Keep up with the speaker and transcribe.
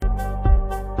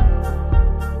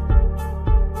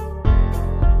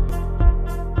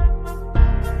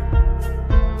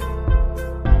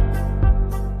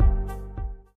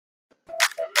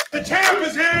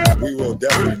will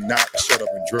definitely not shut up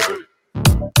and dribble.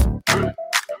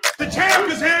 The champ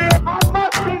is here. I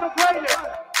must be the greatest.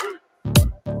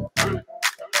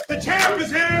 The champ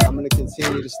is here. I'm going to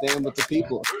continue to stand with the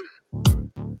people.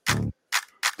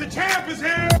 The champ is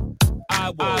here. I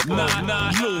will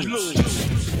not lose.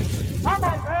 I'm a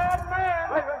bad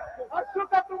man. I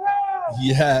shook up the world.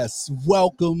 Yes,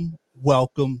 welcome.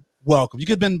 You could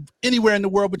have been anywhere in the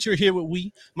world, but you're here with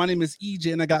we. My name is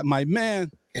EJ, and I got my man,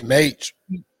 MH.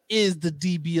 Is the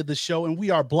DB of the show, and we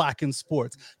are Black in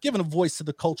Sports, giving a voice to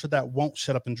the culture that won't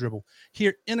shut up and dribble.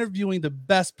 Here, interviewing the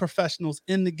best professionals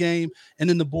in the game and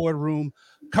in the boardroom,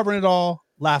 covering it all,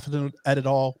 laughing at it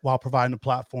all, while providing a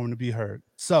platform to be heard.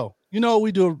 So, you know what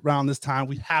we do around this time?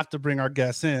 We have to bring our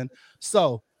guests in.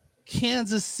 So,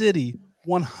 Kansas City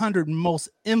 100 most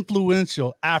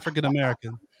influential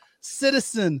African-American,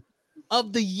 Citizen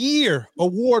of the Year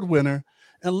award winner,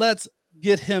 and let's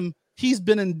get him. He's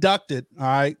been inducted, all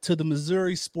right, to the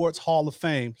Missouri Sports Hall of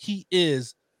Fame. He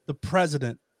is the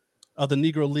president of the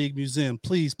Negro League Museum.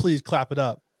 Please clap it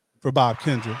up for Bob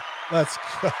Kendrick. Let's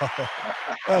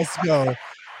go.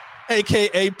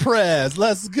 AKA Prez.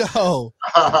 Let's go.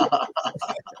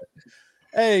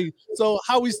 Hey, so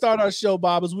how we start our show,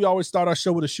 Bob, is we always start our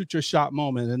show with a shoot your shot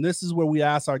moment. And this is where we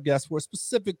ask our guests for a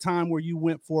specific time where you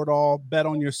went for it all, bet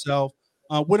on yourself.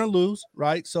 Win or lose,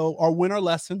 right? So our win or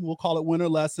lesson, we'll call it win or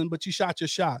lesson, but you shot your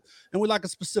shot. And we like a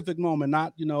specific moment,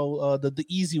 not, the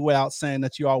easy way out saying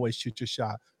that you always shoot your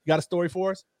shot. You got a story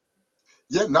for us?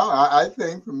 Yeah, no, I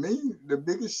think for me, the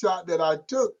biggest shot that I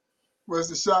took was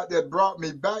the shot that brought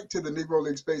me back to the Negro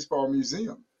Leagues Baseball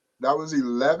Museum. That was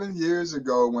 11 years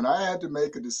ago when I had to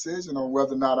make a decision on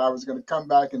whether or not I was going to come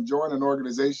back and join an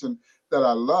organization that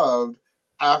I loved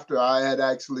after I had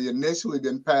actually initially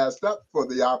been passed up for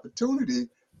the opportunity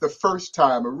the first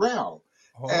time around.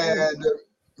 Oh. And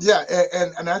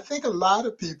I think a lot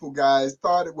of people, guys,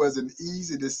 thought it was an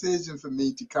easy decision for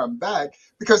me to come back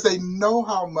because they know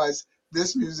how much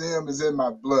this museum is in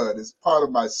my blood. It's part of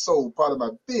my soul, part of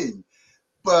my being.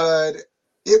 But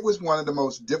it was one of the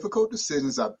most difficult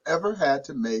decisions I've ever had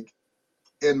to make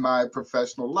in my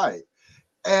professional life.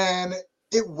 And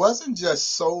it wasn't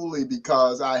just solely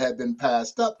because I had been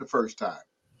passed up the first time.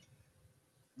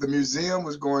 The museum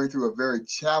was going through a very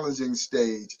challenging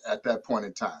stage at that point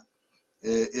in time.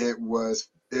 It was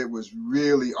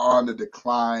really on the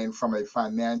decline from a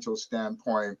financial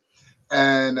standpoint.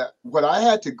 And what I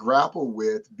had to grapple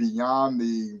with beyond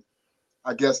the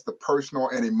personal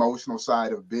and emotional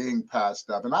side of being passed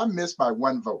up, and I missed by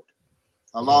one vote.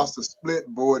 I lost a split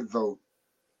board vote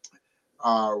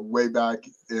way back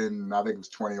in, I think it was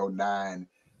 2009.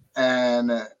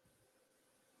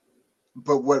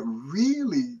 But what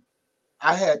really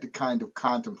I had to kind of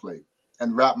contemplate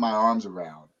and wrap my arms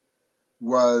around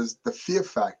was the fear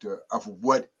factor of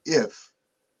what if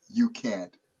you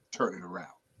can't turn it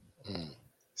around.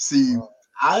 See,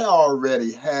 I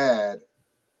already had,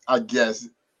 I guess,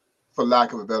 for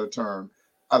lack of a better term,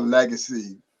 a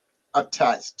legacy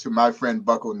attached to my friend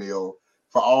Buck O'Neil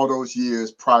for all those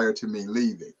years prior to me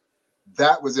leaving.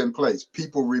 That was in place.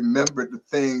 People remembered the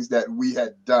things that we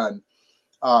had done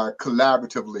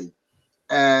collaboratively.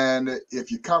 And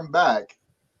if you come back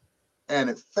and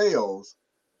it fails,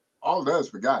 all that is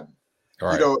forgotten.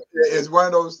 Right. It's one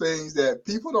of those things that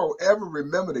people don't ever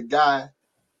remember the guy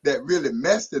that really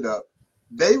messed it up.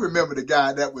 They remember the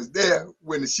guy that was there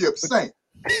when the ship sank.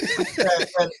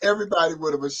 and everybody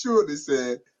would have assuredly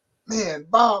said, man,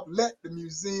 Bob, let the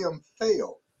museum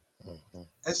fail. Mm-hmm.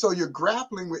 And so you're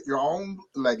grappling with your own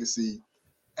legacy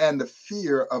and the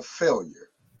fear of failure.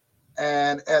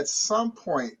 And at some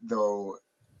point, though,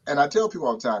 and I tell people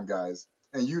all the time, guys,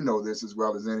 and you know this as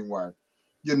well as anyone,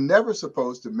 you're never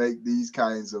supposed to make these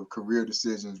kinds of career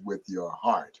decisions with your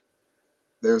heart.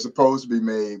 They're supposed to be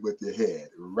made with your head,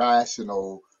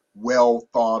 rational, well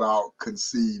thought out,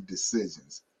 conceived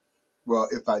decisions. Well,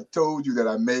 if I told you that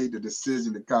I made the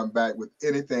decision to come back with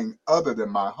anything other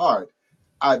than my heart,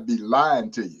 I'd be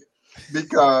lying to you.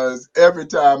 Because every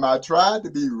time I tried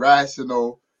to be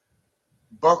rational,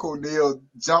 Buck O'Neil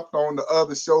jumped on the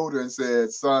other shoulder and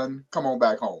said, son, come on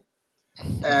back home.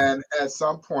 And at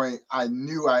some point, I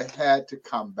knew I had to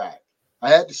come back. I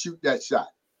had to shoot that shot.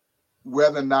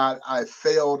 Whether or not I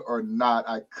failed or not,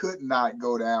 I could not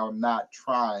go down not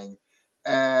trying.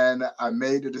 And I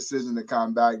made the decision to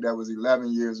come back. That was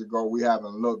 11 years ago. We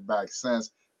haven't looked back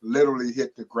since. Literally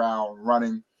hit the ground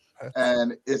running.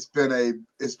 And it's been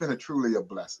a truly a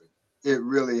blessing. It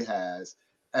really has.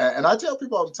 And I tell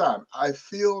people all the time, I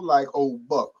feel like old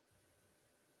Buck,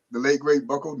 the late great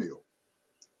Buck O'Neil,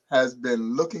 has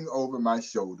been looking over my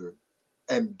shoulder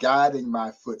and guiding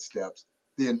my footsteps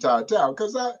the entire time.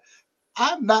 Because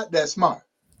I'm not that smart.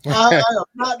 I am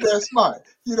not that smart.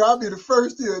 I'll be the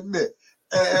first to admit.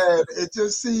 And it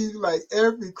just seems like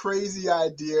every crazy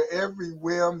idea, every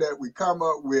whim that we come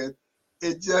up with,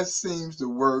 it just seems to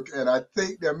work. And I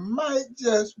think there might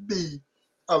just be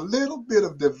a little bit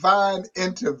of divine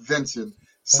intervention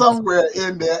somewhere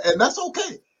in there. And that's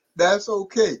okay. That's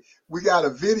okay. We got a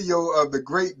video of the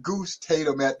great Goose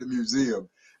Tatum at the museum.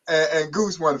 And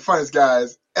Goose, one of the funniest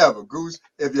guys ever. Goose,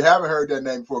 if you haven't heard that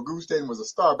name before, Goose Tatum was a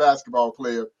star basketball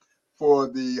player for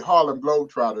the Harlem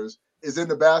Globetrotters, is in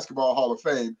the Basketball Hall of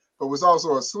Fame, but was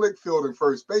also a slick fielding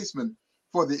first baseman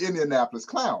for the Indianapolis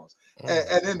Clowns.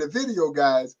 And in the video,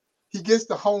 guys, he gets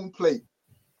the home plate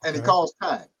and he calls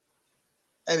time.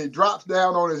 And he drops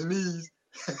down on his knees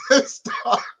and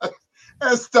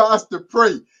starts to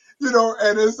pray.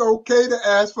 And it's okay to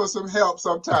ask for some help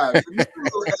sometimes. You need a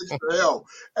little extra help.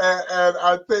 And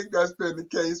I think that's been the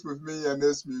case with me and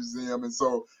this museum. And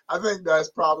so I think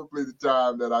that's probably the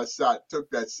time that I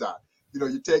took that shot.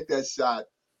 You take that shot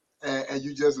and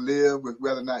you just live with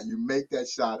whether or not you make that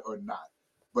shot or not.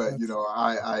 But,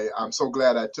 I'm so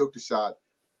glad I took the shot.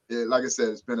 Like I said,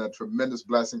 it's been a tremendous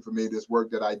blessing for me, this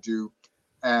work that I do.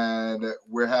 And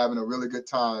we're having a really good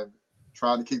time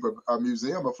trying to keep a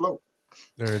museum afloat.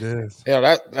 There it is.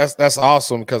 Yeah, that's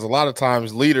awesome, because a lot of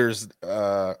times leaders,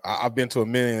 I've been to a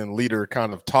million leader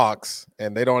kind of talks,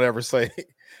 and they don't ever say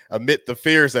admit the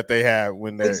fears that they have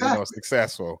when they're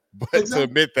successful. But to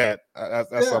admit that,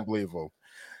 that's unbelievable.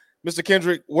 Mr.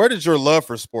 Kendrick, where did your love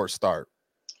for sports start?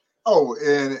 Oh,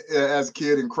 and as a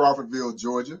kid in Crawfordville,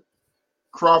 Georgia.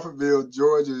 Crawfordville,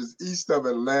 Georgia is east of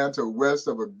Atlanta, west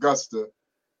of Augusta,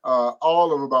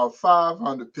 all of about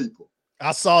 500 people.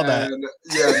 I saw that. And,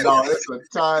 it's a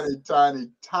tiny, tiny,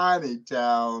 tiny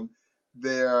town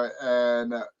there.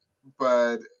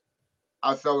 But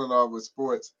I fell in love with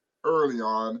sports early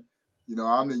on.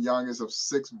 I'm the youngest of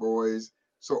 6 boys.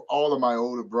 So all of my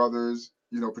older brothers,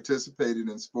 participated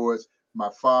in sports. My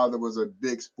father was a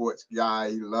big sports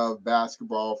guy. He loved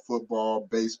basketball, football,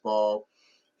 baseball.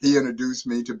 He introduced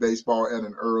me to baseball at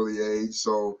an early age.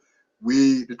 So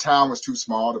the town was too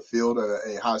small to field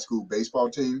a high school baseball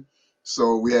team.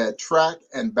 So we had track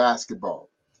and basketball.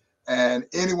 And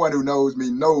anyone who knows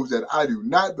me knows that I do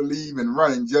not believe in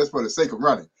running just for the sake of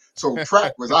running. So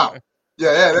track was out. They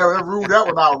ruled that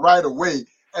one out right away.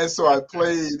 And so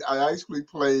I actually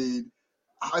played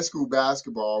high school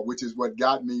basketball, which is what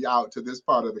got me out to this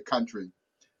part of the country.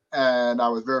 And I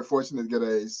was very fortunate to get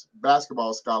a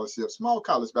basketball scholarship, small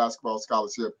college basketball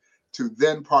scholarship, to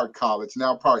then Park College,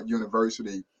 now Park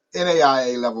University,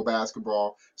 NAIA level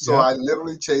basketball. So I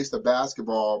literally chased a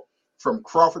basketball from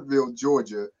Crawfordville,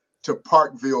 Georgia to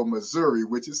Parkville, Missouri,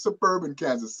 which is suburban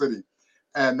Kansas City.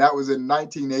 And that was in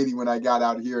 1980 when I got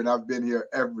out here, and I've been here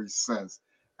ever since.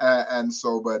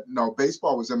 But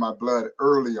baseball was in my blood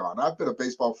early on. I've been a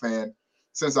baseball fan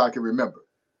since I can remember.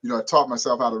 I taught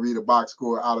myself how to read a box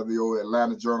score out of the old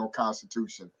Atlanta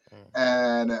Journal-Constitution,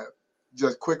 and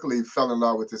just quickly fell in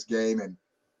love with this game. And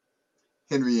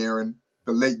Henry Aaron,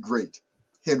 the late, great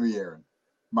Henry Aaron,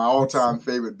 my all-time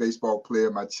favorite baseball player,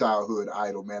 my childhood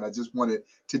idol, man. I just wanted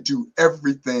to do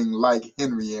everything like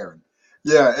Henry Aaron.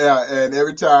 And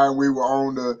every time we were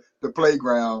on the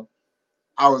playground,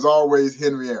 I was always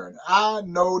Henry Aaron. I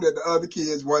know that the other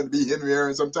kids wanted to be Henry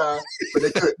Aaron sometimes, but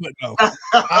they couldn't. No,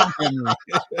 I'm Henry.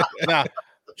 Now,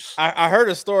 I heard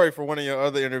a story from one of your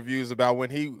other interviews about when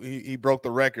he broke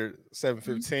the record,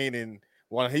 715, and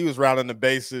when he was rounding the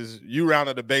bases, you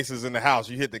rounded the bases in the house.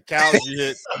 You hit the couch, you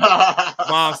hit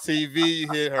mom's TV,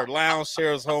 you hit her lounge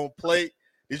chair's home plate.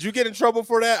 Did you get in trouble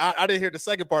for that? I didn't hear the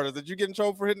second part of it. Did you get in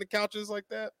trouble for hitting the couches like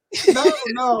that?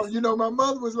 No. My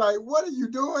mother was like, what are you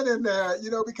doing in there?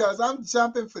 Because I'm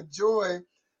jumping for joy,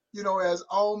 as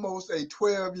almost a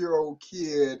 12-year-old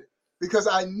kid, because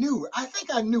I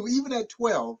think I knew, even at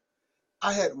 12,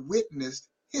 I had witnessed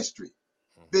history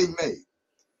being made.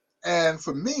 And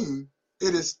for me,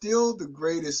 it is still the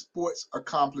greatest sports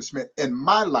accomplishment in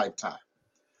my lifetime,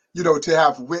 to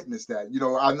have witnessed that.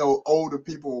 I know older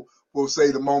people will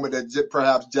say the moment that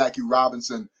perhaps Jackie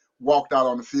Robinson walked out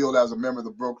on the field as a member of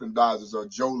the Brooklyn Dodgers, or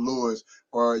Joe Louis,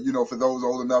 or, for those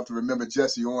old enough to remember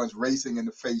Jesse Owens racing in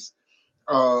the face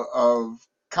of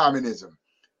communism.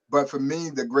 But for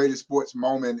me, the greatest sports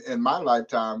moment in my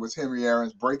lifetime was Henry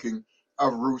Aaron's breaking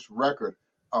of Ruth's record,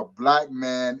 a black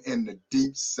man in the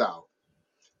Deep South.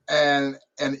 And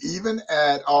even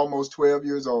at almost 12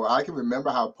 years old, I can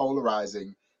remember how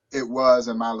polarizing it was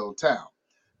in my little town,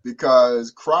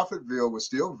 because Crawfordville was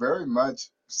still very much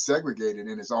segregated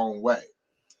in its own way.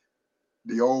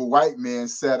 The old white men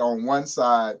sat on one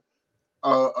side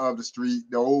of the street,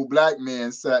 the old black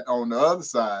men sat on the other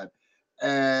side.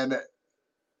 And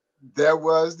there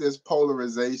was this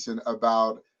polarization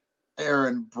about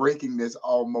Aaron breaking this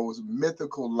almost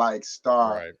mythical-like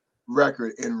star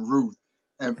record in Ruth,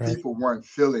 and people weren't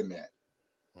feeling that.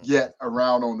 Yet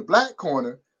around on the black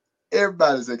corner,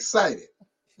 everybody's excited.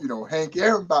 You know, Hank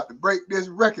Aaron about to break this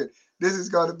record. This is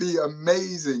going to be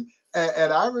amazing.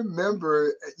 And I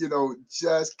remember, you know,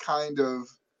 just kind of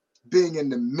being in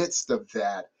the midst of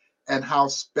that and how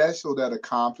special that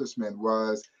accomplishment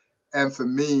was. And for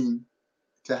me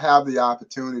to have the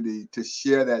opportunity to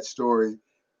share that story,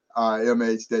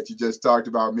 MH, that you just talked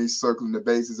about, me circling the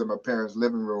bases in my parents'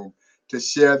 living room, to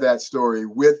share that story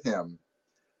with him.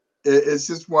 It's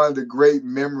just one of the great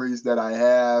memories that I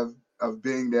have of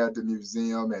being there at the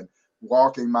museum and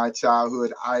walking my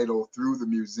childhood idol through the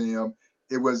museum.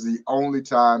 It was the only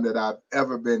time that I've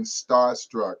ever been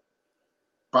starstruck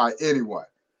by anyone.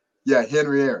 Yeah,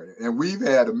 Henry Aaron. And we've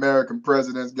had American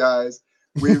presidents, guys.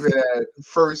 We've had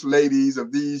first ladies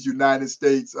of these United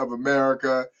States of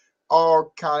America,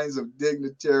 all kinds of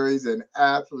dignitaries and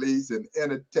athletes and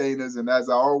entertainers. And as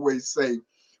I always say,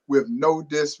 with no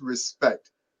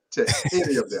disrespect to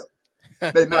any of them,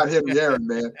 they're not Henry Aaron,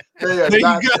 man. They are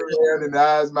not Henry Aaron in the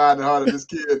eyes, mind, and heart of this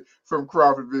kid from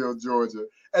Crawfordville, Georgia.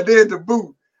 And then to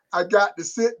boot, I got to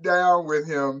sit down with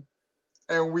him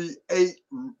and we ate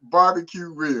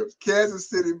barbecue ribs, Kansas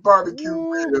City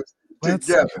barbecue ribs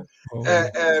together.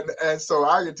 And so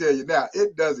I can tell you now,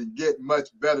 it doesn't get much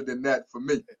better than that for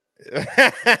me.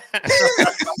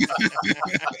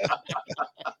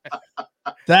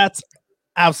 That's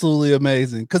absolutely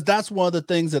amazing, because that's one of the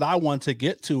things that I want to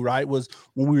get to, right? Was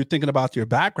when we were thinking about your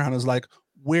background, is like,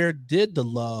 where did the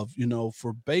love, you know,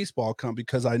 for baseball come?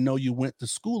 Because I know you went to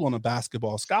school on a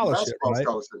basketball scholarship, right?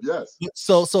 Yes.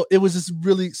 So it was just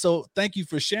really, so thank you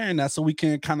for sharing that, so we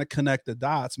can kind of connect the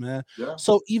dots, man. Yeah.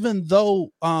 So even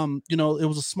though, you know, it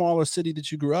was a smaller city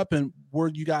that you grew up in, were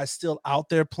you guys still out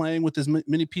there playing with as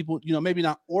many people, you know, maybe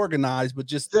not organized, but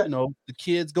just, you know, the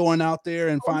kids going out there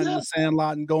and finding the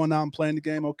sandlot and going out and playing the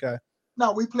game? Okay.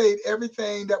 No, we played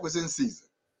everything that was in season.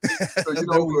 So, you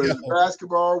know,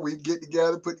 basketball, we'd get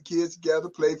together, put the kids together,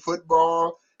 play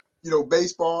football, you know,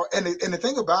 baseball. And the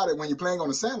thing about it, when you're playing on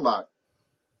the sandlot,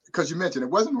 because you mentioned it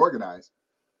wasn't organized,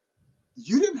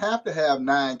 you didn't have to have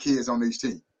 9 kids on each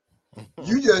team.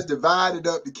 You just divided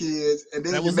up the kids, and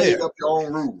then you made up your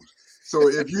own rules. So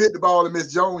if you hit the ball in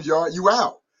Miss Jones' yard, you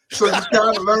out. So you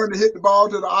kind of learn to hit the ball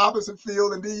to the opposite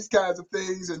field and these kinds of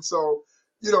things. And so,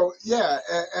 you know,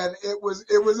 and it was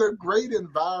a great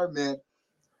environment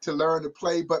to learn to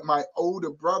play. But my older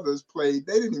brothers played,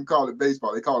 they didn't even call it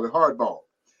baseball, they called it hardball.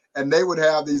 And they would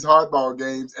have these hardball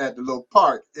games at the little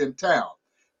park in town,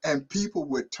 and people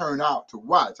would turn out to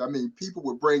watch. I mean, people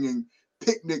were bringing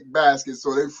picnic baskets,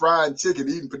 so they frying chicken,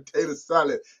 eating potato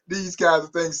salad, these kinds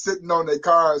of things, sitting on their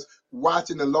cars,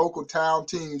 watching the local town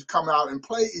teams come out and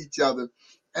play each other.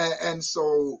 And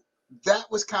so that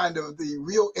was kind of the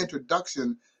real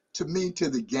introduction to me to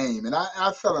the game. And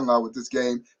I fell in love with this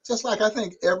game, just like I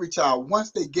think every child,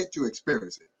 once they get to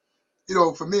experience it. You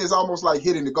know, for me, it's almost like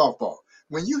hitting the golf ball.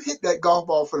 When you hit that golf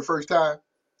ball for the first time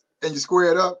and you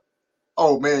square it up,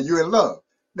 oh man, you're in love.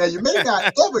 Now, you may not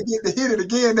ever get to hit it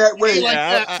again that way,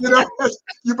 you know,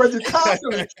 but you're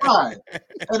constantly trying.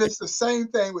 And it's the same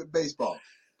thing with baseball.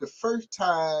 The first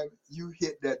time you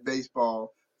hit that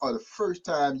baseball, or the first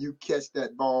time you catch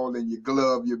that ball in your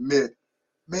glove, your mitt,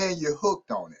 man, you're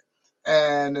hooked on it.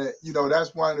 And, you know,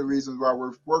 that's one of the reasons why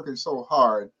we're working so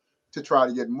hard to try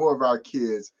to get more of our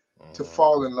kids to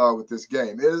fall in love with this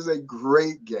game. It is a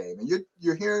great game. And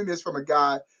you're hearing this from a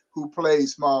guy who played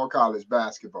small college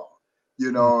basketball.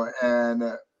 You know,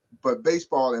 but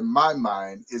baseball, in my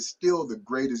mind, is still the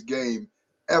greatest game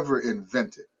ever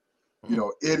invented. You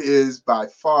know, it is by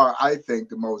far, I think,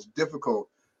 the most difficult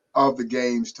of the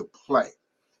games to play.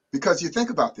 Because you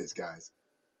think about this, guys,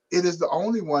 it is the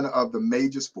only one of the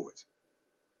major sports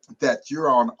that you're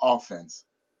on offense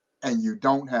and you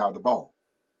don't have the ball.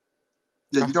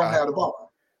 Yeah, you don't have the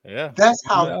ball. Yeah. That's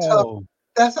how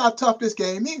tough this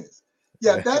game is.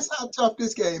 Yeah, that's how tough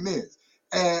this game is.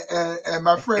 And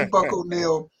my friend Buck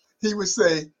O'Neill, he would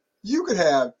say, you could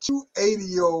have 2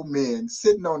 80-year-old men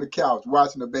sitting on the couch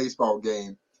watching a baseball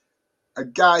game. A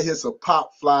guy hits a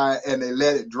pop fly and they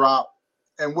let it drop.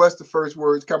 And what's the first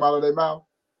words come out of their mouth?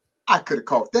 I could have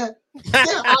caught that.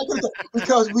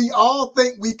 Because we all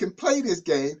think we can play this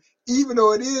game, even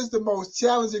though it is the most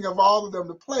challenging of all of them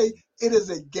to play. It is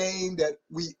a game that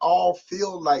we all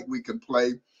feel like we can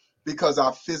play because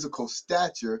our physical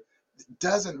stature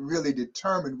doesn't really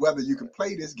determine whether you can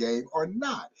play this game or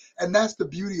not. And that's the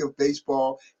beauty of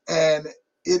baseball. And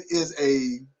it is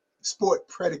a sport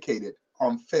predicated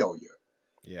on failure.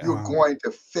 Yeah. you're Wow. going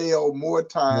to fail more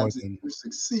times than than you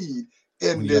succeed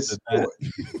when in you got this the bat.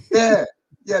 sport.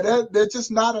 Yeah, there's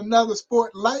just not another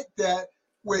sport like that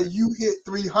where you hit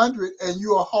 300 and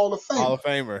you're a Hall of Famer. Hall of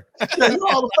Famer. Yeah, you're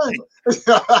a Hall of Famer.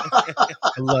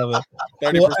 I love it.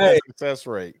 30% Well, hey. success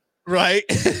rate. Right.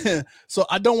 So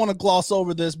I don't want to gloss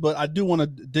over this, but I do want to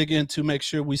dig into make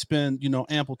sure we spend,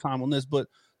 ample time on this. But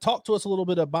talk to us a little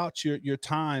bit about your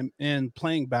time in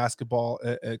playing basketball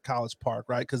at College Park,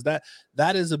 right? Because that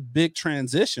is a big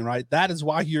transition, right? That is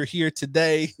why you're here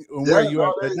today and where you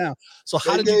are right now. So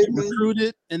how did you get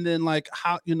recruited? And then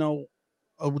how,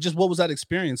 just what was that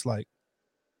experience like?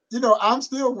 I'm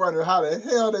still wondering how the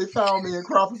hell they found me in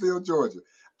Crawfordville, Georgia.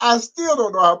 I still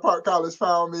don't know how Park College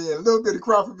found me in a little bit of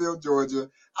Crawfordville, Georgia.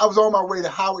 I was on my way to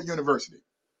Howard University.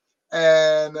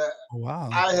 And wow.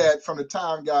 I had, from the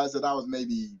time, guys, that I was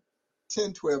maybe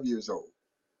 10, 12 years old,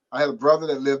 I had a brother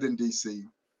that lived in D.C.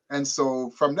 And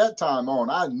so from that time on,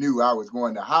 I knew I was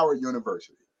going to Howard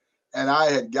University. And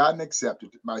I had gotten accepted.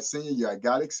 My senior year, I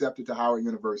got accepted to Howard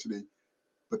University,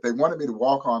 but they wanted me to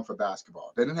walk on for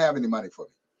basketball. They didn't have any money for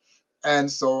me.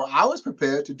 And so I was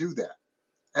prepared to do that.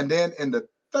 And then in the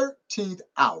 13th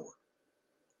hour,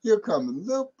 here comes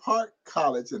Little Park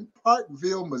College in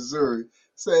Parkville, Missouri,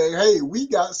 saying, hey, we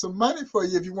got some money for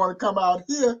you if you want to come out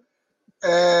here.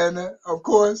 And of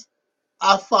course,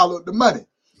 I followed the money.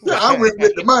 I went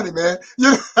with the money, man.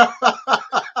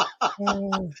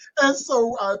 And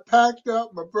so I packed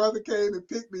up. My brother came and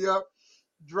picked me up,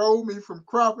 drove me from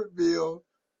Crawfordville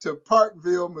to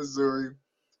Parkville, Missouri.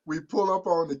 We pull up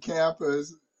on the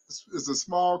campus. It's a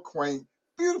small, quaint,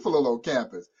 beautiful little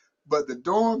campus. But the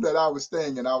dorm that I was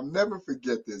staying in, I'll never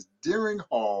forget this, Deering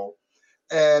Hall.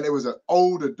 And it was an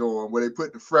older dorm where they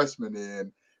put the freshmen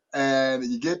in. And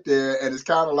you get there, and it's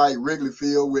kind of like Wrigley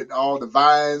Field with all the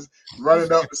vines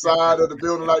running up the side of the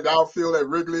building like the outfield at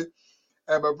Wrigley.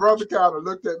 And my brother kind of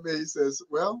looked at me. He says,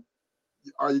 well,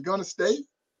 are you going to stay?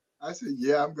 I said,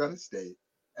 yeah, I'm going to stay.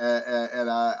 And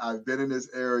I've been in this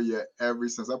area ever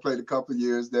since. I played a couple of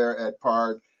years there at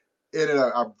Park.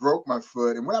 I broke my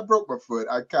foot. And when I broke my foot,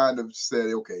 I kind of said,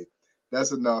 okay,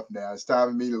 that's enough now. It's time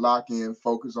for me to lock in,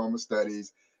 focus on my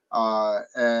studies.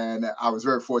 And I was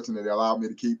very fortunate. They allowed me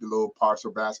to keep the little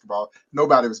partial basketball.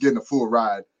 Nobody was getting a full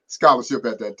ride scholarship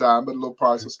at that time, but a little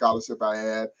partial scholarship I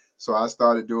had. So I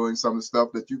started doing some of the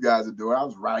stuff that you guys are doing. I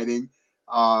was writing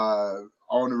on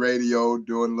the radio,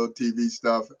 doing a little TV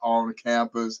stuff on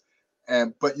campus.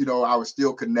 But I was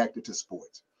still connected to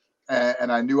sports. And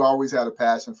I knew I always had a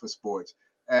passion for sports.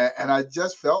 And I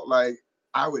just felt like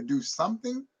I would do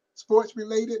something sports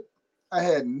related. I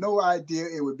had no idea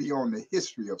it would be on the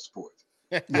history of sports.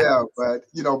 Yeah, but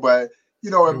in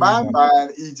my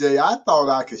mind, EJ, I thought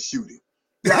I could shoot it.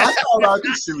 Yeah, I thought I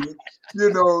could shoot it.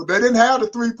 They didn't have the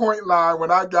 3-point line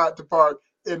when I got to Park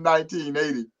in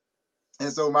 1980.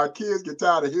 And so my kids get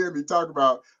tired of hearing me talk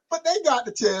about, but they got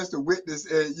the chance to witness,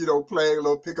 playing a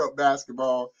little pickup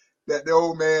basketball, that the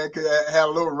old man could have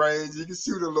a little range. He could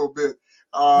shoot a little bit.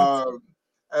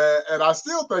 And I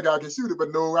still think I can shoot it,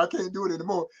 but no, I can't do it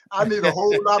anymore. I need a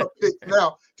whole lot of picks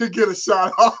now to get a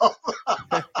shot off.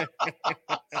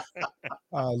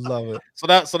 I love it. So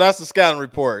that's the scouting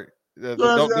report. Don't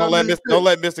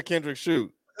let Mr. Kendrick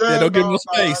shoot. Yeah, don't give him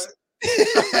space.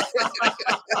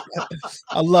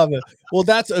 I love it. Well,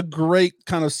 that's a great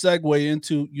kind of segue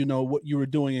into what you were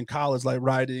doing in college, like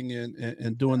writing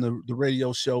and doing the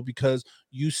radio show, because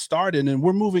you started, and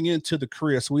we're moving into the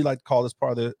career. So we like to call this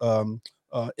part of the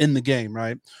in the game,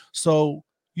 right? So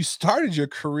you started your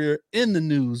career in the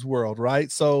news world, right?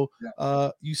 So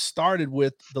you started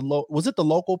with was it the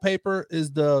local paper?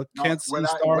 Is the Kansas City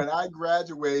Star? When I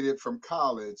graduated from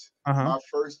college, my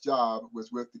first job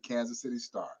was with the Kansas City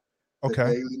Star, the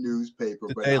daily newspaper.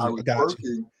 But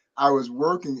I was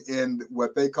working in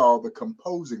what they call the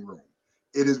composing room.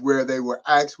 It is where they were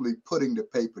actually putting the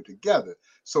paper together.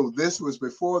 So this was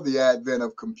before the advent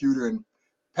of computer and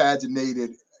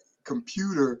paginated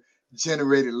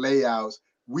computer-generated layouts.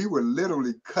 We were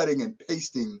literally cutting and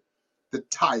pasting the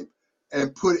type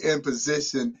and put in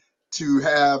position to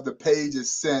have the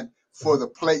pages sent for the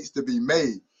plates to be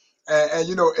made.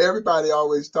 And everybody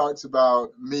always talks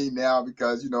about me now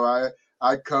because,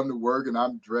 I come to work and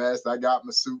I'm dressed. I got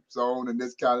my suits on and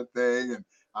this kind of thing. And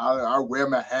I wear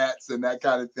my hats and that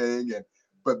kind of thing.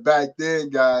 But back then,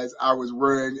 guys, I was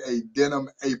wearing a denim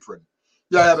apron.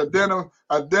 Yeah, I had a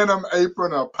denim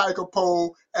apron, a piker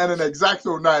pole, and an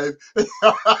X-Acto knife.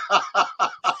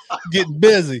 Getting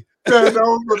busy. Yeah,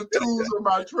 those were the tools of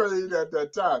my trade at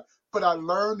that time. But I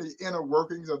learned the inner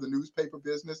workings of the newspaper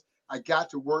business. I got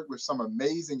to work with some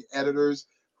amazing editors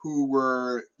who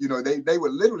were, they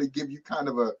would literally give you kind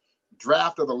of a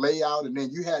draft of the layout, and then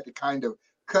you had to kind of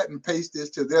cut and paste this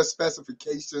to their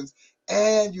specifications,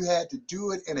 and you had to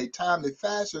do it in a timely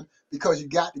fashion because you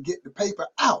got to get the paper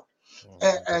out.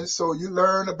 And so you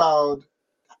learn about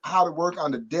how to work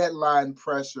under deadline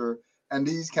pressure and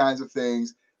these kinds of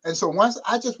things. And so once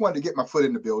I just wanted to get my foot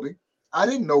in the building, I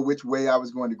didn't know which way I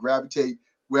was going to gravitate,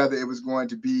 whether it was going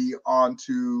to be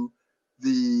onto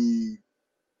the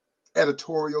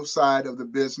editorial side of the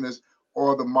business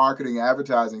or the marketing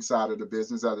advertising side of the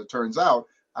business. As it turns out,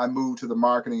 I moved to the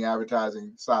marketing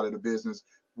advertising side of the business,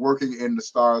 working in the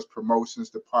Stars promotions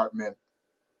department,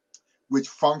 which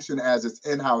functioned as its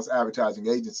in-house advertising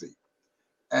agency.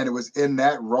 And it was in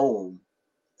that role,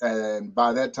 and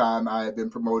by that time I had been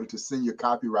promoted to senior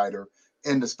copywriter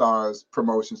in the Stars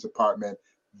promotions department.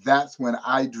 That's when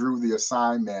I drew the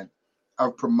assignment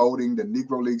of promoting the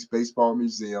Negro Leagues Baseball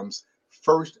Museum's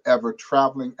first ever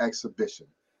traveling exhibition,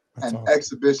 an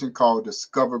exhibition called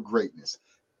Discover Greatness.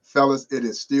 Fellas, it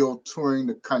is still touring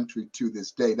the country to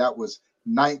this day. That was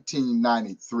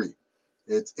 1993.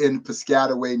 It's in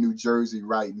Piscataway, New Jersey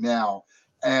right now.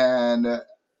 And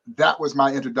that was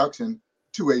my introduction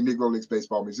to a Negro Leagues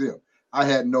Baseball Museum. I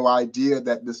had no idea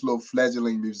that this little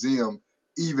fledgling museum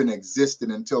even existed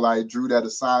until I drew that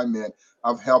assignment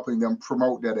of helping them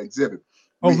promote that exhibit.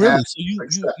 Oh, really? So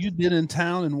you did in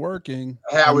town and working.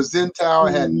 I was in town,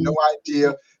 I had no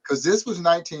idea, because this was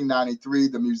 1993.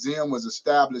 The museum was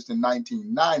established in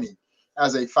 1990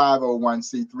 as a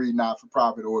 501c3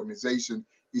 not-for-profit organization,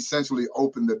 essentially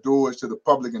opened the doors to the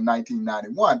public in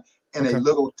 1991 in a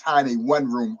little tiny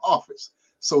one-room office.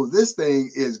 So this thing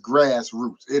is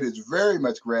grassroots. It is very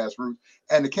much grassroots.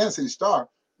 And the Kansas City Star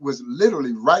was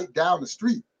literally right down the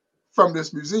street from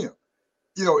this museum.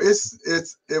 You know,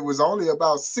 it was only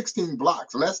about 16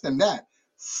 blocks, less than that,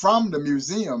 from the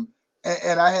museum.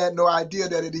 And I had no idea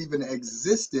that it even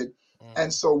existed.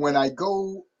 And so when I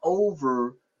go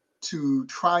over to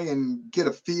try and get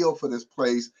a feel for this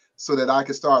place so that I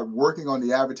could start working on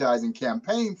the advertising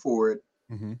campaign for it,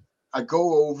 I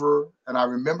go over, and I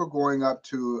remember going up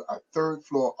to a third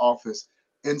floor office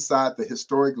inside the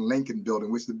historic Lincoln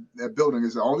building, which that building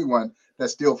is the only one that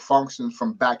still functions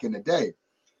from back in the day.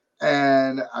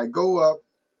 And I go up,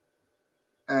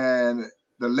 and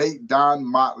the late Don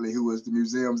Motley, who was the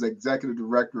museum's executive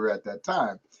director at that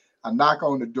time, I knock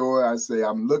on the door. I say,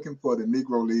 I'm looking for the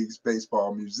Negro Leagues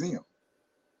Baseball Museum.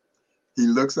 He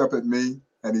looks up at me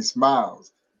and he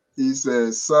smiles. He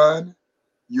says, son,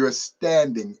 you're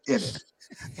standing in it.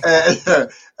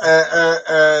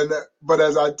 But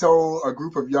as I told a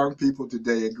group of young people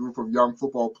today, a group of young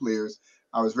football players,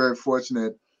 I was very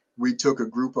fortunate. We took a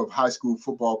group of high school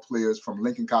football players from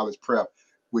Lincoln College Prep,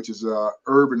 which is an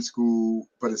urban school,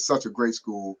 but it's such a great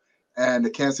school. And the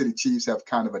Kansas City Chiefs have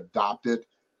kind of adopted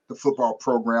the football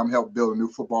program, helped build a new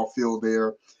football field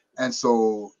there. And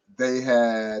so they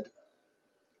had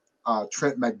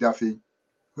Trent McDuffie,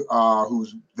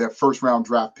 who's their first round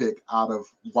draft pick out of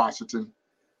Washington.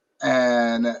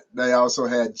 And they also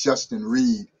had Justin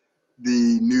Reed,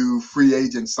 the new free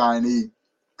agent signee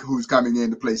who's coming in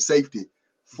to play safety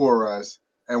for us.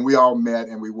 And we all met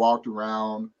and we walked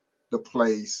around the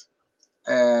place.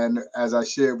 And as I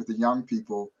shared with the young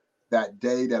people, that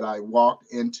day that I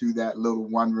walked into that little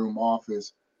one-room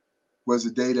office was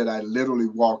the day that I literally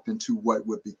walked into what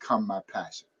would become my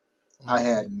passion. I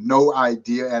had no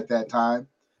idea at that time.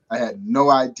 I had no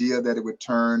idea that it would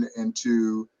turn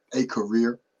into a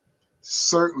career.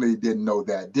 Certainly didn't know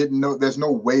that. Didn't know, there's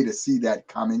no way to see that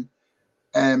coming,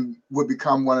 and would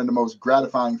become one of the most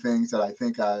gratifying things that I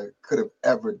think I could have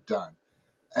ever done.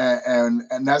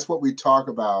 And that's what we talk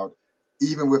about,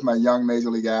 even with my young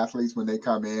major league athletes when they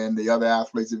come in, the other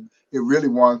athletes. It really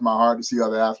warms my heart to see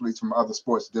other athletes from other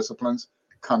sports disciplines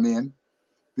come in,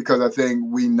 because I think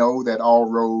we know that all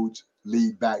roads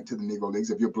lead back to the Negro Leagues.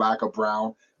 If you're black or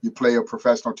brown, you play a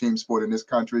professional team sport in this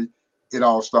country, it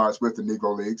all starts with the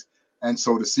Negro Leagues. And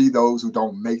so to see those who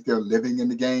don't make their living in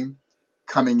the game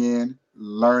coming in,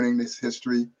 learning this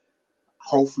history,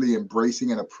 hopefully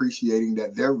embracing and appreciating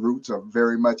that their roots are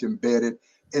very much embedded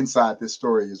inside this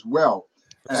story as well.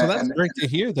 So that's great to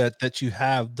hear that you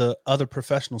have the other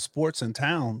professional sports in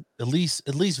town at least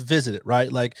visit it,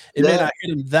 right? Like it may not hit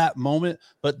them that moment,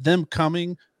 but them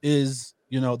coming is,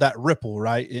 that ripple,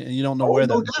 right? And you don't know where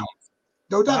that leads.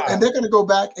 No doubt. Wow. And they're going to go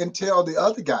back and tell the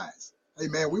other guys, hey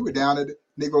man, we were down at the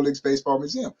Negro Leagues Baseball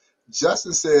Museum.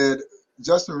 Justin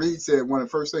Reed said one of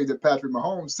the first things that Patrick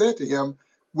Mahomes said to him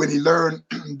when he learned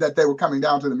that they were coming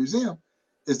down to the museum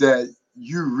is that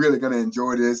you're really going to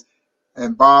enjoy this.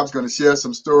 And Bob's going to share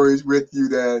some stories with you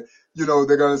that, they're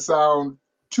going to sound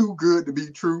too good to be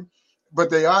true, but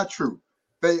they are true.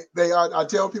 They are. I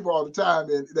tell people all the time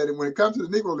that when it comes to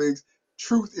the Negro Leagues,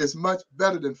 truth is much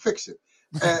better than fiction,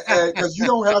 and because you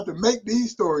don't have to make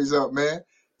these stories up, man.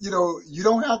 You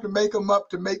don't have to make them up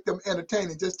to make them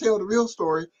entertaining. Just tell the real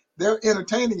story. They're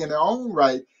entertaining in their own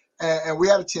right. And we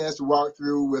had a chance to walk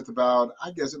through with about,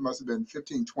 I guess it must have been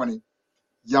 15, 20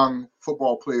 young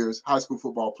football players, high school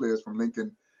football players from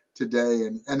Lincoln today.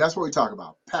 And that's what we talk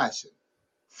about, passion,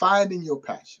 finding your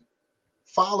passion,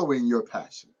 following your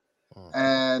passion.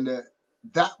 And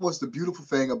that was the beautiful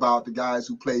thing about the guys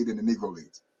who played in the Negro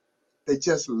Leagues. They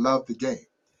just loved the game.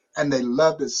 And they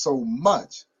loved it so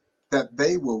much that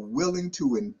they were willing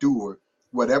to endure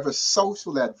whatever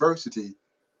social adversity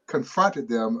confronted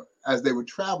them as they were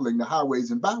traveling the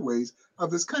highways and byways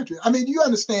of this country. I mean, do you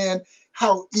understand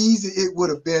how easy it would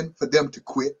have been for them to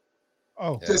quit?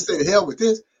 Just say the hell with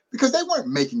this, because they weren't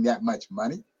making that much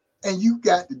money. And you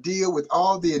got to deal with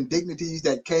all the indignities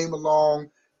that came along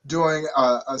during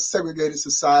a segregated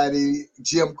society,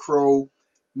 Jim Crow,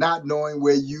 not knowing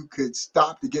where you could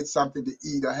stop to get something to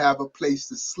eat or have a place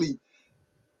to sleep.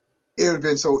 It would have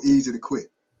been so easy to quit.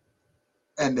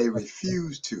 And they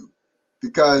refused to,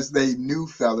 because they knew,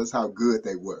 fellas, how good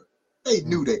they were. They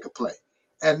knew they could play.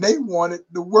 And they wanted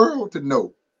the world to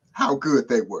know how good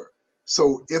they were.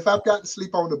 So if I've got to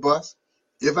sleep on the bus,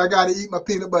 if I got to eat my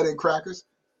peanut butter and crackers,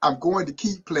 I'm going to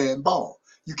keep playing ball.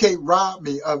 You can't rob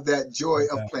me of that joy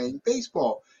of playing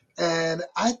baseball. And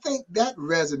I think that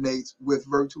resonates with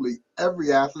virtually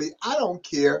every athlete. I don't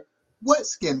care what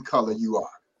skin color you are.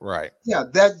 Right. Yeah,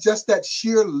 that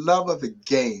sheer love of the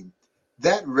game,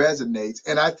 that resonates.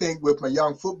 And I think with my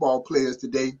young football players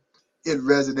today, it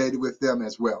resonated with them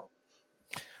as well.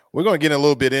 We're going to get a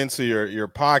little bit into your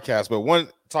podcast,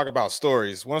 but talk about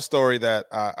stories. One story that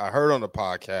I heard on the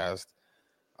podcast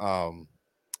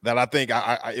that I think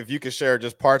if you could share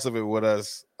just parts of it with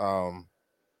us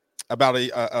about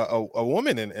a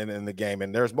woman in the game.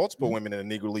 And there's multiple women in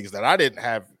the Negro Leagues that I didn't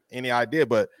have any idea,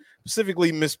 but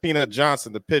specifically Miss Peanut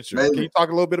Johnson, the pitcher. Maybe. Can you talk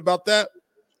a little bit about that?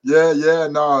 Yeah.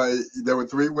 No, there were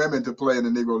 3 women to play in the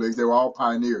Negro Leagues. They were all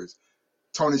pioneers.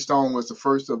 Toni Stone was the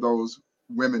first of those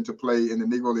women to play in the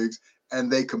Negro Leagues,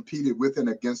 and they competed with and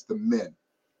against the men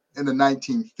in the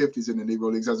 1950s in the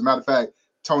Negro Leagues. As a matter of fact,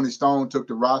 Toni Stone took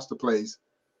the roster place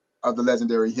of the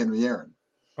legendary Henry Aaron.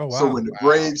 Oh, wow. So when the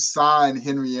Braves signed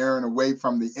Henry Aaron away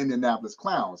from the Indianapolis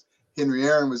Clowns, Henry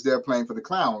Aaron was there playing for the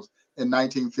Clowns in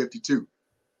 1952.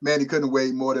 Man, he couldn't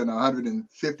weigh more than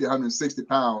 150, 160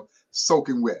 pounds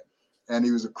soaking wet. And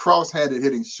he was a cross-handed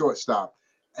hitting shortstop.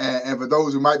 And for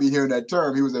those who might be hearing that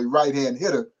term, he was a right-hand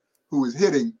hitter who was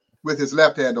hitting with his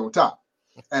left hand on top.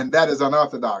 And that is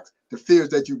unorthodox. The fears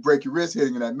that you break your wrist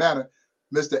hitting in that manner,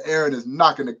 Mr. Aaron is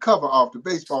knocking the cover off the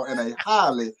baseball in a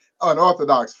highly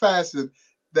unorthodox fashion.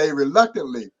 They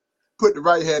reluctantly put the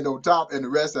right hand on top, and the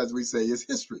rest, as we say, is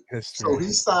history. So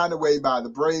he signed away by the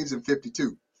Braves in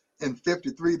 52. In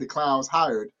 53, the Clowns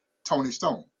hired Toni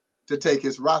Stone to take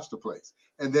his roster place.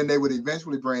 And then they would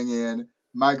eventually bring in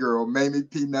my girl, Mamie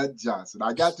Peanut Johnson.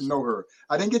 I got to know her.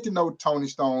 I didn't get to know Toni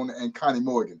Stone and Connie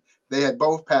Morgan. They had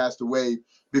both passed away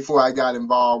before I got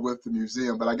involved with the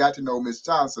museum, but I got to know Miss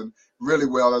Johnson really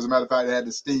well. As a matter of fact, I had the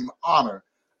esteemed honor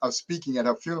of speaking at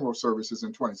her funeral services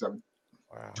in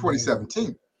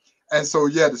 2017. And so,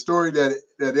 yeah, the story that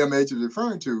MH is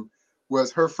referring to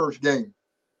was her first game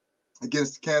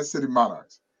against the Kansas City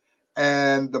Monarchs.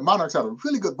 And the Monarchs had a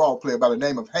really good ball player by the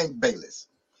name of Hank Bayless.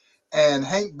 And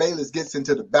Hank Bayless gets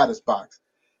into the batter's box,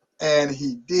 and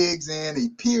he digs in, he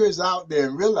peers out there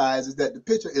and realizes that the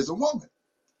pitcher is a woman.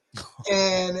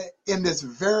 And in this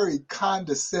very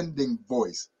condescending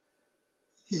voice,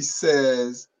 he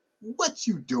says, "What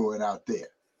you doing out there?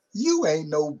 You ain't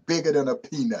no bigger than a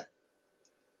peanut."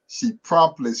 She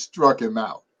promptly struck him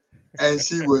out. And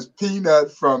she was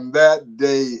Peanut from that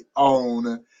day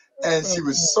on. And she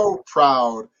was so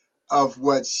proud of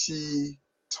what she,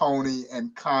 Toni,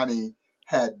 and Connie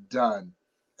had done.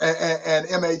 And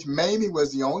MH, Mamie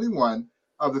was the only one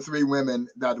of the 3 women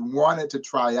that wanted to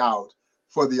try out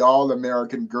for the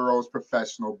All-American Girls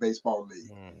Professional Baseball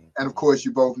League. And of course,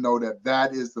 you both know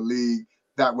that is the league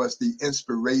that was the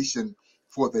inspiration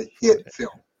for the hit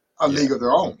film, A League of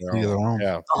Their Own.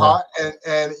 Yeah.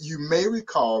 And you may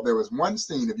recall there was one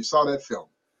scene, if you saw that film,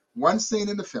 one scene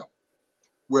in the film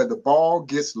where the ball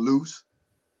gets loose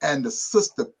and the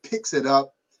sister picks it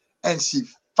up and she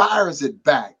fires it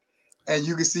back. And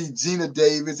you can see Gina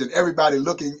Davis and everybody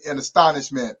looking in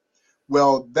astonishment.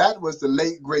 Well, that was the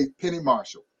late, great Penny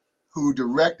Marshall who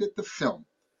directed the film.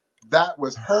 That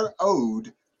was her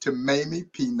ode to Mamie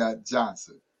Peanut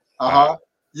Johnson.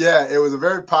 Yeah, it was a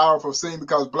very powerful scene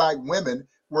because Black women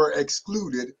were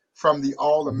excluded from the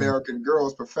All-American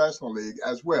Girls Professional League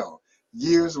as well.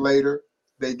 Years later,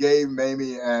 they gave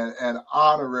Mamie an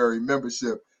honorary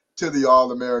membership to the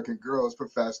All-American Girls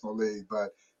Professional League.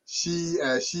 But she,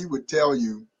 as she would tell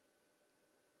you,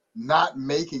 not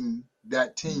making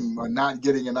that team or not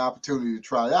getting an opportunity to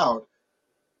try out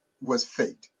was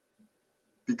fate.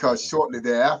 Because shortly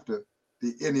thereafter,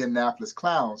 the Indianapolis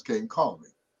Clowns came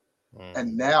calling.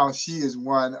 And now she is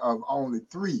one of only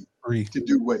three to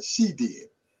do what she did.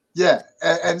 Yeah.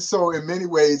 And so in many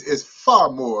ways, it's far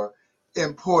more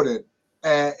important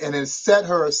and it set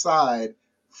her aside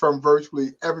from virtually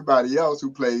everybody else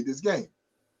who played this game.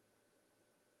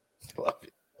 Love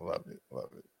it. Love it.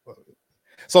 Love it. Love it.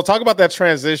 So talk about that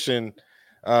transition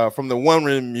from the One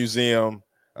Rim Museum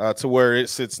to where it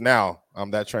sits now,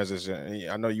 that transition.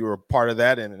 I know you were a part of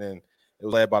that, and it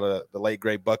was led by the late,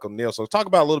 great Buck O'Neil. So talk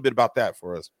about a little bit about that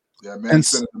for us. Yeah, man.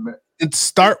 And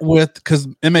start with, because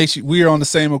MH, we are on the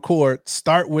same accord,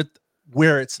 start with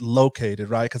where it's located,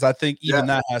 right? Because I think even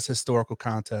that has historical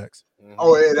context.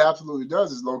 Oh, it absolutely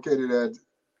does. It's located at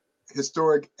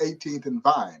historic 18th and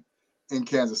Vine in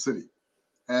Kansas City.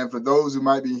 And for those who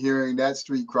might be hearing that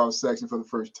street cross section for the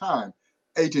first time,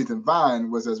 18th and Vine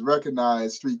was as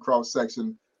recognized street cross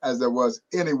section as there was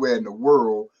anywhere in the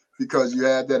world, because you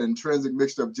had that intrinsic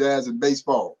mixture of jazz and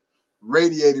baseball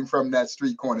radiating from that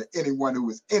street corner. Anyone who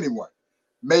was anyone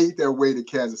made their way to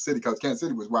Kansas City, because Kansas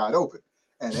City was wide open.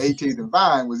 And 18th and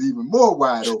Vine was even more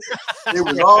wide open. It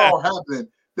was all happening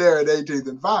there at 18th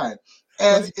and Vine.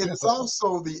 And it is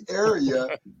also the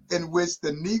area in which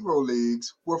the Negro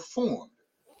Leagues were formed.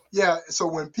 Yeah, so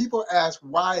when people ask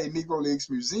why a Negro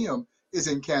Leagues museum is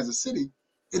in Kansas City,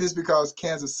 it is because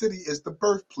Kansas City is the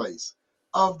birthplace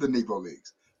of the Negro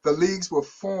Leagues. The leagues were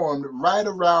formed right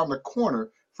around the corner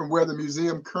from where the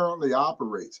museum currently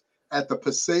operates at the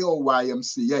Paseo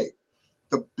YMCA.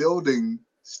 The building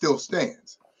still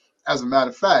stands. As a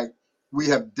matter of fact, we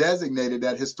have designated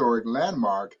that historic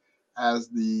landmark as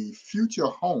the future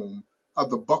home of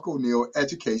the Buck O'Neil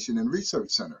Education and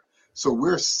Research Center. So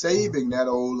we're saving that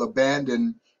old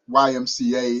abandoned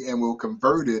YMCA and we'll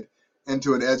convert it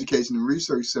into an education and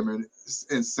research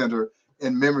center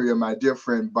in memory of my dear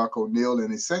friend Buck O'Neil.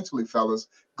 And essentially, fellas,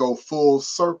 go full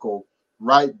circle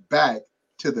right back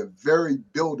to the very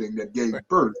building that gave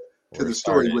birth to the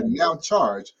story we're now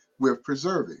charged with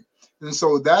preserving. And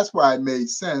so that's why it made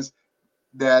sense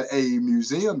that a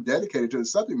museum dedicated to the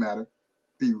subject matter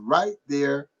be right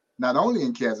there, not only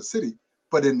in Kansas City,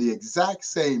 but in the exact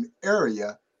same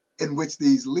area in which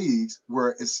these leagues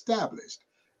were established.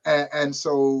 And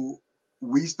so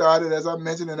we started, as I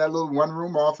mentioned, in that little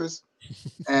one-room office,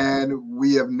 and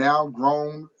we have now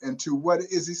grown into what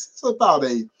is it's about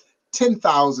a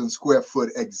 10,000 square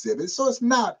foot exhibit. So it's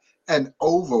not an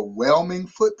overwhelming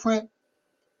footprint,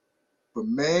 but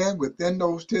man, within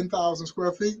those 10,000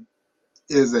 square feet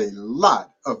is a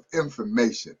lot of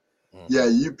information. Yeah,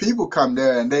 people come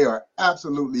there and they are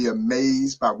absolutely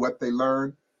amazed by what they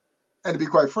learn. And to be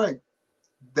quite frank,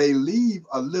 they leave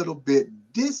a little bit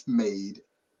dismayed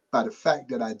by the fact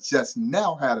that I just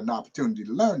now had an opportunity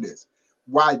to learn this.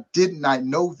 Why didn't I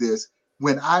know this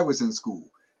when I was in school?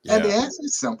 Yeah. And the answer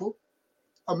is simple.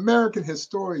 American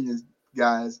historians,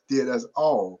 guys, did us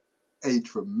all a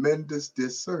tremendous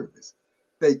disservice.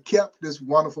 They kept this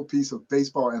wonderful piece of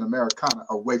baseball and Americana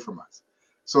away from us.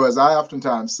 So as I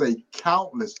oftentimes say,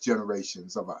 countless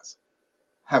generations of us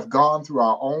have gone through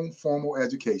our own formal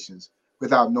educations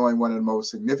without knowing one of the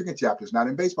most significant chapters, not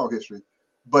in baseball history,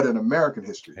 but in American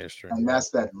history. And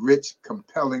that's that rich,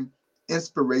 compelling,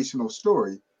 inspirational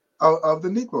story of the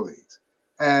Negro Leagues.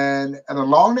 And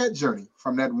along that journey,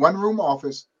 from that one-room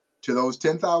office to those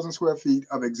 10,000 square feet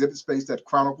of exhibit space that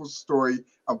chronicles the story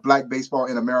of Black baseball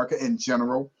in America in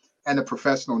general, and the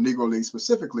professional Negro League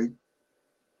specifically,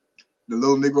 the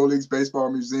Little Negro Leagues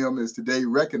Baseball Museum is today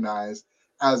recognized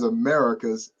as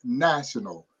America's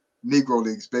national Negro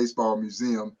Leagues Baseball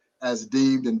Museum, as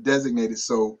deemed and designated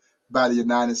so by the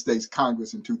United States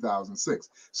Congress in 2006.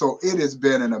 So it has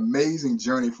been an amazing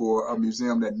journey for a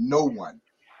museum that no one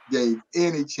gave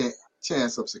any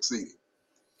chance of succeeding.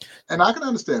 And I can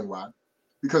understand why,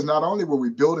 because not only were we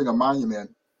building a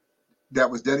monument that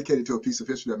was dedicated to a piece of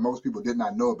history that most people did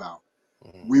not know about,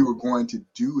 we were going to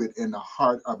do it in the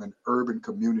heart of an urban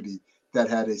community that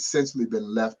had essentially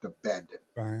been left abandoned.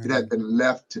 Right. It had been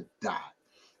left to die.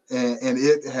 And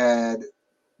it had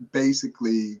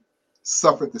basically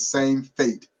suffered the same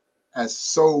fate as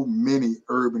so many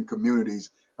urban communities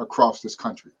across this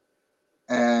country.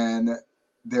 And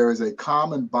there is a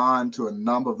common bond to a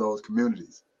number of those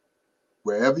communities.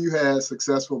 Wherever you had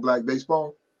successful Black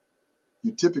baseball,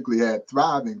 you typically had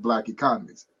thriving Black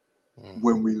economies.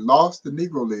 When we lost the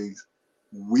Negro Leagues,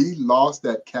 we lost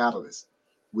that catalyst.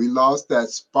 We lost that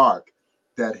spark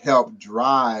that helped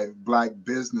drive Black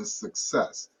business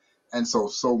success. And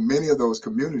so many of those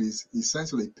communities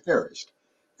essentially perished.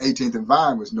 18th and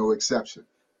Vine was no exception.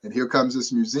 And here comes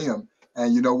this museum.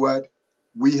 And you know what?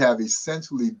 We have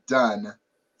essentially done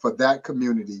for that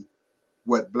community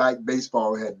what Black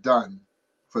baseball had done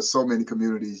for so many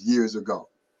communities years ago.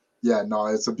 Yeah, no,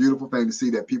 it's a beautiful thing to see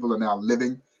that people are now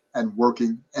living and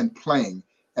working and playing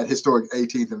at historic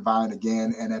 18th and Vine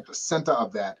again. And at the center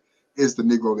of that is the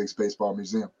Negro Leagues Baseball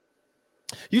Museum.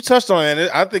 You touched on it.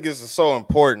 I think it's so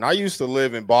important. I used to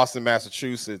live in Boston,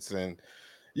 Massachusetts, and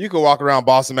you can walk around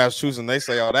Boston, Massachusetts, and they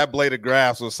say, oh, that blade of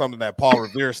grass was something that Paul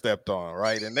Revere stepped on,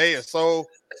 right? And they are so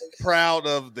proud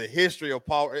of the history of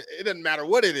Paul. It doesn't matter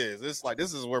what it is. It's like,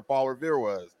 this is where Paul Revere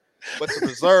was. But to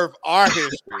preserve our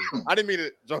history, I didn't mean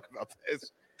to joke about that.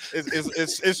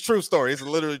 It's true story. It's a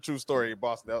literally true story in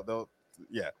Boston.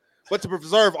 Yeah. But to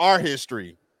preserve our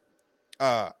history,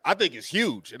 I think it's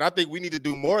huge. And I think we need to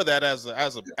do more of that as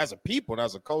a people and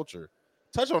as a culture.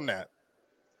 Touch on that.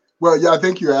 Well, yeah, I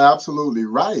think you're absolutely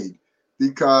right,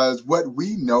 because what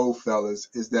we know, fellas,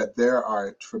 is that there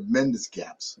are tremendous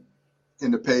gaps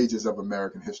in the pages of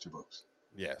American history books.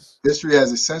 Yes. History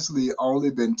has essentially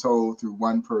only been told through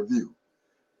one purview.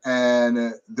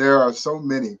 And there are so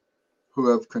many who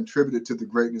have contributed to the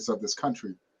greatness of this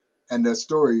country, and their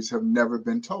stories have never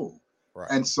been told. Right.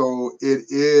 And so it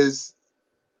is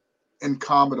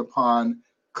incumbent upon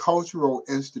cultural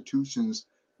institutions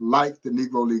like the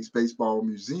Negro Leagues Baseball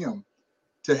Museum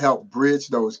to help bridge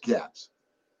those gaps.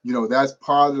 You know, that's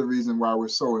part of the reason why we're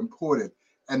so important.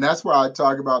 And that's why I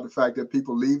talk about the fact that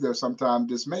people leave there sometimes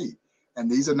dismayed. And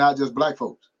these are not just Black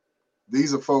folks.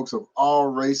 These are folks of all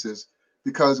races,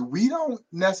 because we don't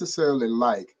necessarily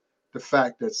like the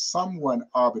fact that someone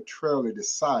arbitrarily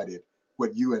decided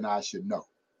what you and I should know.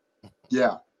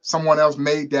 Yeah, someone else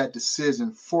made that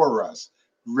decision for us,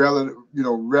 rather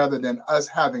than us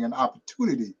having an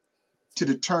opportunity to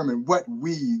determine what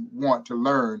we want to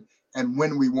learn and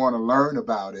when we want to learn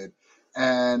about it.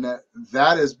 And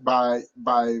that is by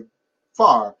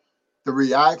far the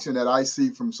reaction that I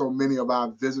see from so many of our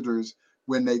visitors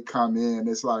when they come in.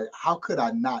 It's like, how could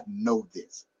I not know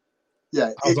this?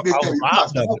 Yeah, I was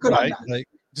robbed of it, right? Like,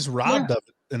 just robbed of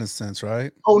it in a sense,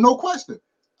 right? Oh, no question.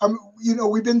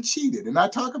 We've been cheated. And I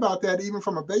talk about that even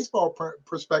from a baseball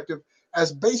perspective.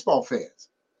 As baseball fans,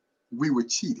 we were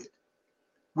cheated.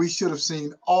 We should have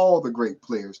seen all the great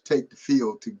players take the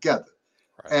field together.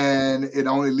 Right. And it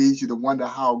only leads you to wonder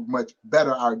how much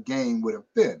better our game would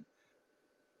have been.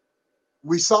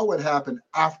 We saw what happened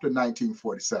after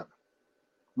 1947,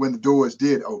 when the doors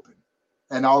did open.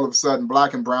 And all of a sudden,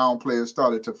 Black and brown players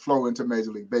started to flow into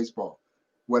Major League Baseball.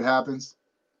 What happens?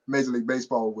 Major League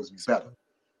Baseball was better.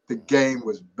 The game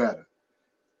was better.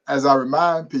 As I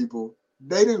remind people,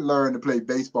 they didn't learn to play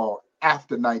baseball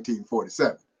after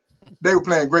 1947. They were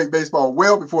playing great baseball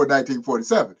well before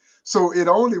 1947. So it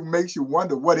only makes you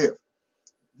wonder, what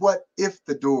if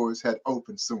the doors had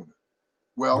opened sooner?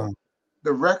 Well,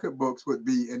 the record books would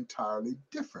be entirely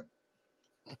different.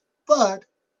 But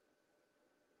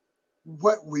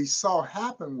what we saw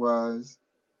happen was,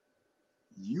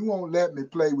 you won't let me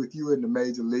play with you in the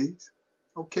major leagues?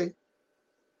 Okay,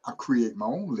 I'll create my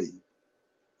own league.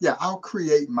 Yeah, I'll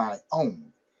create my own.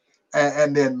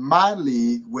 And then my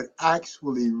league would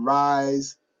actually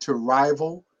rise to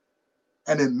rival,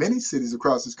 and in many cities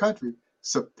across this country,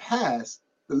 surpass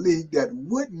the league that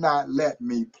would not let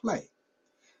me play.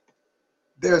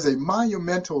 There's a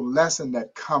monumental lesson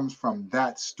that comes from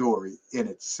that story in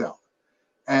itself.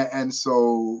 And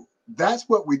so that's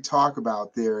what we talk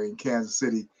about there in Kansas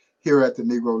City, here at the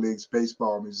Negro Leagues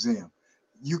Baseball Museum.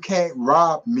 You can't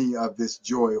rob me of this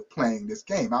joy of playing this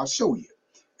game. I'll show you.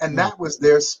 And that was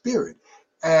their spirit.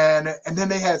 And then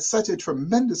they had such a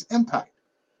tremendous impact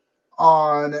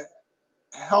on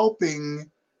helping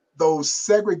those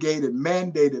segregated,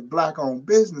 mandated Black-owned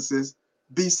businesses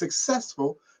be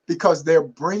successful, because they're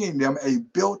bringing them a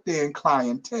built-in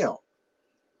clientele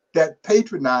that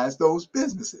patronize those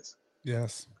businesses.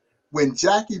 Yes. When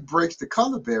Jackie breaks the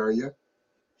color barrier,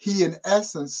 he in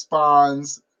essence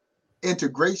spawns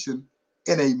integration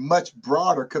in a much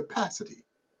broader capacity.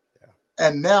 Yeah.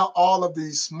 And now all of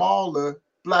these smaller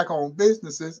Black-owned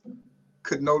businesses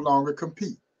could no longer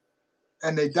compete.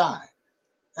 And they died.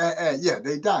 And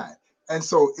they died. And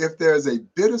so if there's a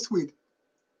bittersweet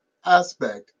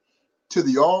aspect to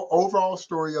the overall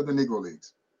story of the Negro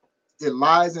Leagues, it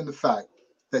lies in the fact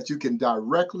that you can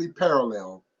directly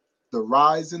parallel the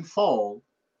rise and fall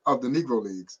of the Negro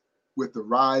Leagues with the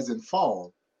rise and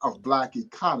fall of Black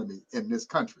economy in this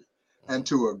country. And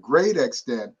to a great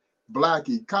extent, Black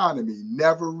economy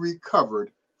never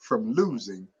recovered from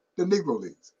losing the Negro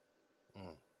Leagues.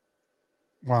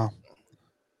 Wow.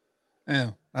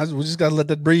 Yeah, we just gotta let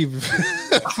that breathe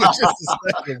for just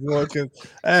a second, boy. Because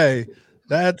hey,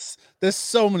 there's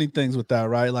so many things with that,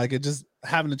 right? Like it just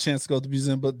having a chance to go to the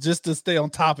museum, but just to stay on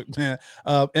topic, man.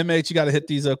 MH, you got to hit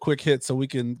these quick hits so we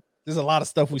can. There's a lot of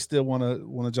stuff we still want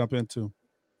to jump into.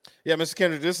 Yeah, Mr.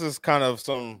 Kendrick, this is kind of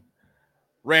some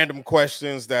random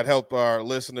questions that help our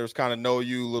listeners kind of know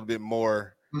you a little bit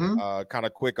more, kind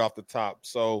of quick off the top.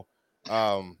 So,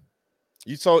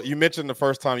 you mentioned the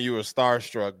first time you were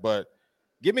starstruck, but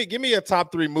give me a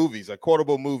top 3 movies, like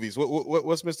quotable movies.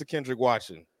 What's Mr. Kendrick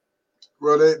watching?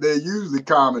 Well, they're usually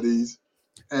comedies,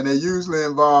 and they usually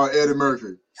involve Eddie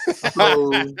Murphy.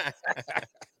 So,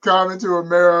 Coming to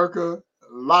America,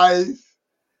 Life,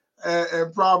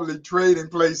 and probably Trading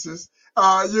Places.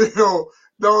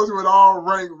 Those would all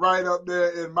rank right up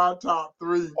there in my top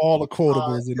 3. All the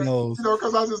quotables in those.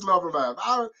 Because I just love to laugh.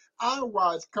 I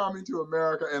watch Coming to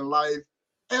America and Life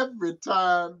every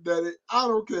time that I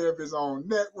don't care if it's on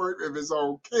network, if it's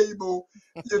on cable,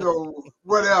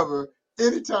 whatever.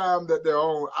 Anytime that they're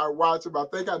on, I watch them. I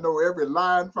think I know every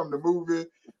line from the movie,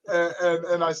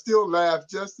 and I still laugh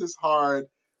just as hard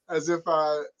as if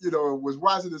I, was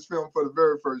watching this film for the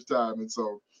very first time. And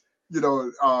so,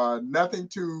 nothing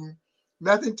too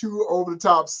over the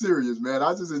top serious, man.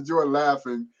 I just enjoy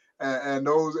laughing, and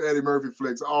those Eddie Murphy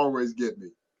flicks always get me.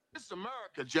 It's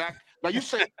America, Jack. Now you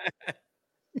say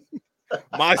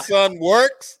My son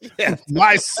works. Yeah.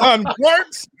 My son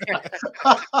works.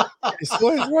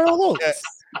 So his world looks.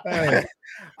 Hey.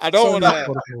 I don't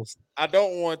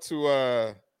want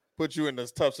to put you in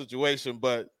this tough situation,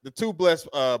 but the 2 best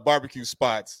barbecue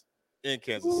spots in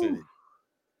Kansas City.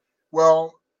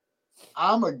 Well,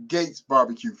 I'm a Gates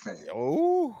barbecue fan.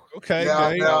 Oh, okay.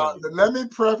 Now, let me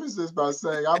preface this by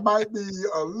saying I might be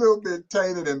a little bit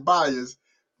tainted and biased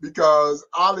because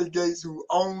Ollie Gates, who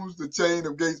owns the chain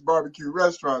of Gates Barbecue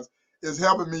restaurants, is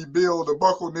helping me build the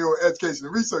Buckle Neal Education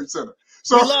and Research Center.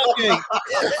 So,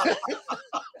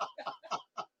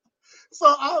 so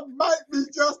I might be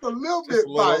just a little bit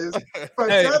biased. But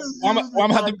hey, that is I'm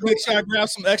gonna have to make sure I grab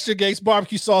some extra Gates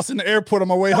barbecue sauce in the airport on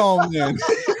my way home. Then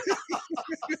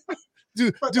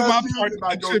do my part.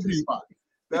 My go-to spot.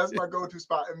 That's my go-to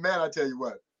spot. And man, I tell you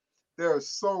what, there are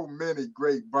so many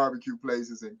great barbecue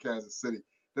places in Kansas City.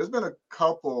 There's been a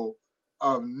couple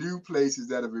of new places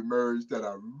that have emerged that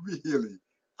are really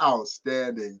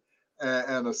outstanding.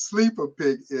 And a sleeper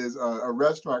pick is a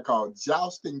restaurant called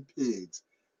Jousting Pigs.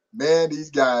 Man, these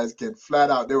guys can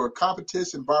flat out. They were a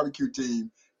competition barbecue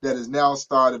team that has now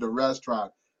started a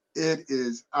restaurant. It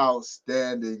is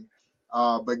outstanding.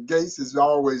 But Gates has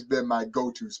always been my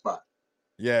go-to spot.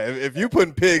 Yeah, if you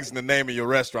putting pigs in the name of your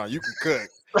restaurant, you can cook.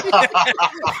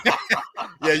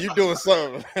 Yeah, you doing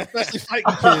something. Especially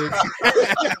fighting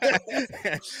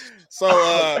pigs.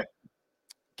 So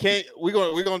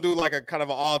we're gonna do like a kind of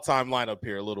an all-time lineup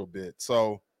here a little bit.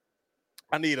 So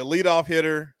I need a leadoff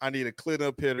hitter, I need a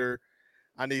cleanup hitter,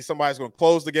 I need somebody who's gonna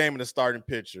close the game and a starting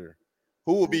pitcher.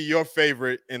 Who will be your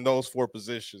favorite in those 4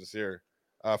 positions here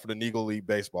for the Negro League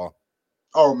Baseball?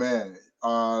 Oh man,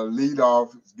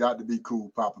 leadoff has got to be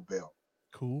Cool Papa Bell.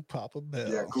 Cool Papa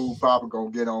Bell. Yeah, Cool Papa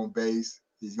gonna get on base.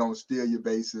 He's gonna steal your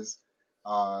bases.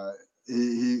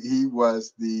 He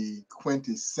was the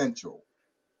quintessential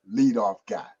leadoff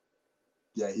guy.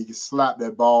 Yeah, he could slap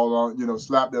that ball on,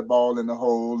 slap that ball in the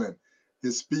hole, and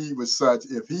his speed was such.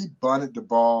 If he bunted the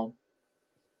ball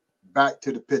back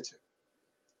to the pitcher,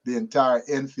 the entire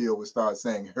infield would start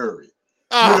saying, "Hurry."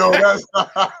 That's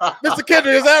Mr.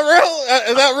 Kendrick, is that real?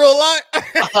 Is that real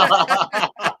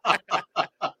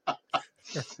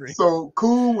life? So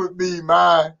Cool would be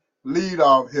my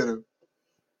leadoff hitter.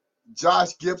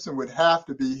 Josh Gibson would have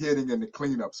to be hitting in the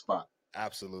cleanup spot.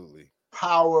 Absolutely.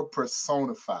 Power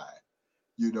personified.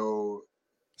 He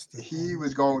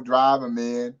was going to drive him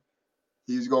in.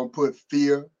 He was going to put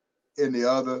fear in the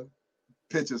other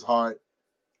pitcher's heart.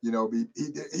 He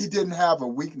didn't have a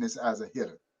weakness as a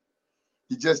hitter.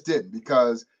 He just didn't,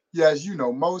 because, as you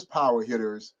know, most power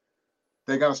hitters,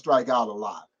 they're going to strike out a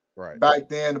lot. Right. Back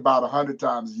then, about 100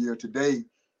 times a year. Today,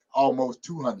 almost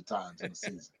 200 times in a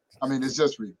season. I mean, it's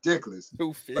just ridiculous.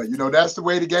 But, that's the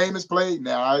way the game is played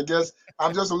now. I guess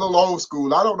I'm just a little old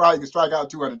school. I don't know how you can strike out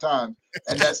 200 times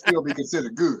and that still be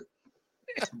considered good.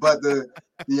 But the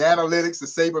analytics, the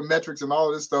sabermetrics, and all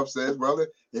of this stuff says, well,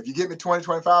 if you get me 20,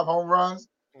 25 home runs,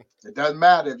 it doesn't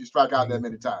matter if you strike out that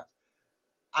many times.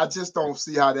 I just don't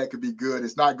see how that could be good.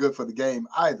 It's not good for the game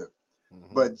either.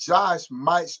 Mm-hmm. But Josh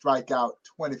might strike out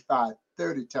 25,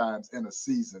 30 times in a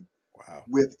season. Wow.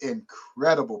 with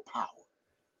incredible power.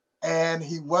 And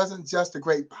he wasn't just a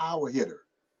great power hitter.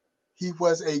 He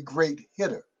was a great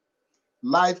hitter.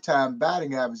 Lifetime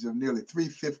batting average of nearly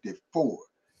 354.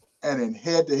 And in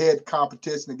head-to-head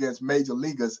competition against major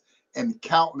leaguers and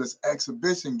countless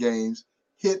exhibition games,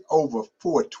 hit over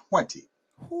 420.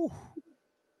 Whew.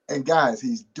 And guys,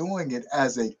 he's doing it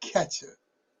as a catcher.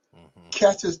 Mm-hmm.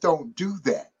 Catchers don't do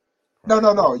that.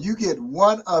 No. You get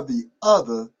one or the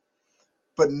other,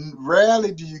 but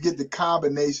rarely do you get the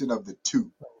combination of the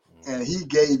two. And he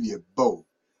gave you both.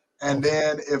 And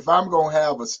then if I'm going to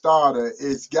have a starter,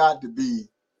 it's got to be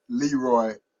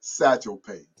Leroy Satchel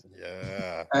Paige.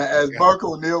 Yeah. As Mark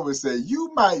O'Neill would say,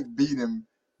 you might beat him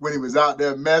when he was out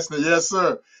there messing. Yes,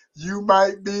 sir. You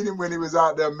might beat him when he was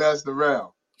out there messing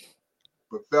around.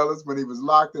 But fellas, when he was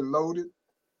locked and loaded,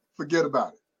 forget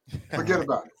about it. Forget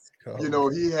about it. You know,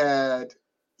 he had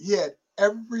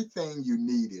everything you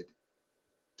needed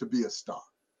to be a star.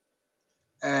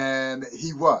 And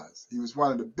he was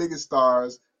one of the biggest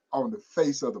stars on the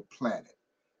face of the planet.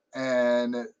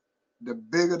 And the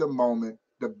bigger the moment,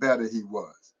 the better he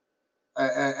was.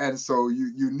 And so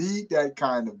you need that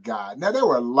kind of guy. Now, there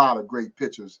were a lot of great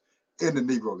pitchers in the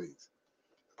Negro Leagues,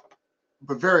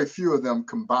 but very few of them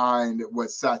combined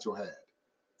what Satchel had.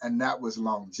 And that was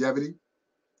longevity.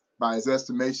 By his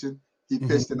estimation, he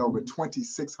pitched in over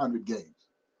 2,600 games.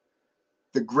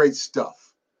 The great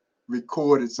stuff.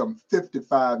 Recorded some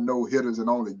 55 no-hitters and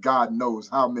only God knows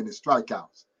how many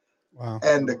strikeouts. Wow.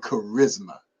 And the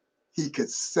charisma. He could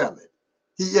sell it.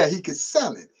 He could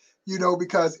sell it, you know,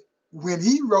 because when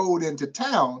he rode into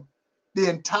town, the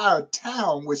entire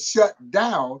town was shut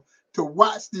down to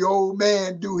watch the old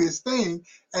man do his thing,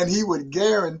 and he would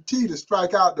guarantee to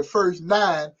strike out the first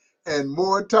 9, and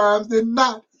more times than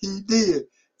not, he did.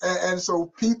 And so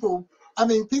people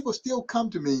still come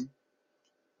to me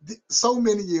so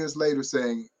many years later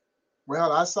saying,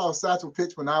 well, I saw Satchel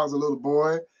pitch when I was a little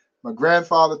boy. My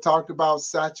grandfather talked about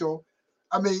Satchel.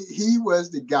 I mean, he was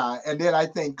the guy. And then I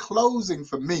think closing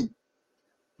for me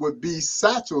would be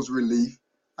Satchel's relief,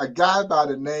 a guy by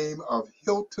the name of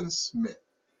Hilton Smith.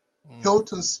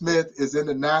 Hilton Smith is in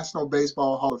the National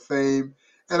Baseball Hall of Fame.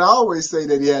 And I always say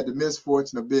that he had the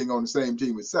misfortune of being on the same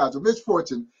team with Satchel.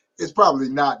 Misfortune is probably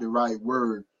not the right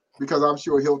word, because I'm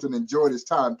sure Hilton enjoyed his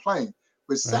time playing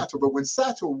with Satchel. But when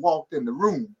Satchel walked in the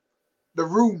room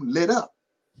lit up.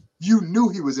 You knew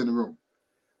he was in the room.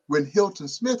 When Hilton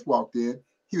Smith walked in,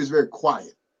 he was very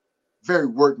quiet, very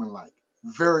workmanlike,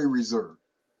 very reserved,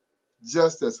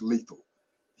 just as lethal.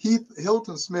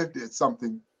 Hilton Smith did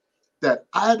something that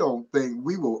I don't think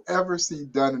we will ever see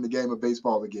done in the game of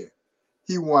baseball again.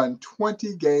 He won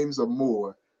 20 games or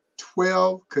more,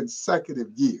 12 consecutive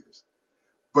years.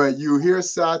 But you hear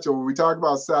Satchel, we talk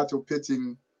about Satchel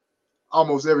pitching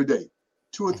almost every day,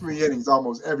 2 or 3 innings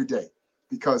almost every day,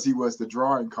 because he was the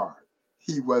drawing card.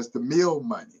 He was the meal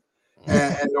money.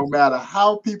 And no matter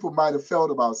how people might have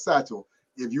felt about Satchel,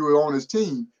 if you were on his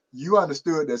team, you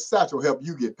understood that Satchel helped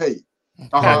you get paid.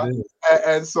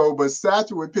 And so, but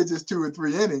Satchel would pitch his 2 or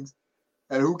 3 innings,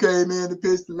 and who came in to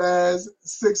pitch the last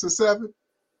 6 or 7?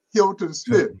 Hilton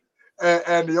Smith.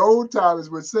 And the old timers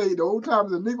would say, the old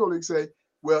timers in the Negro League say,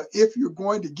 well, if you're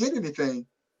going to get anything,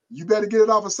 you better get it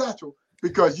off of Satchel,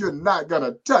 because you're not going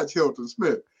to touch Hilton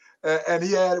Smith. And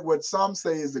he had what some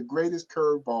say is the greatest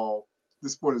curveball the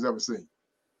sport has ever seen.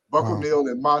 Buck O'Neill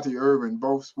and Monty Irvin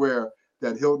both swear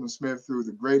that Hilton Smith threw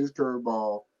the greatest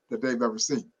curveball that they've ever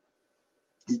seen.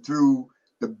 He threw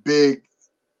the big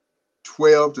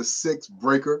 12-6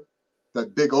 breaker,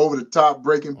 that big over-the-top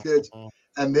breaking pitch,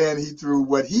 and then he threw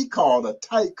what he called a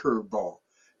tight curveball.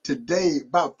 Today,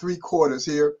 about 3/4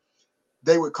 here,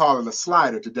 they would call it a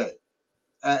slider today.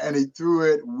 And he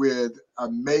threw it with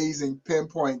amazing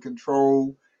pinpoint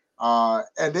control.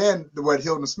 And then what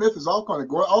Hilton Smith is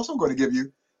also going to give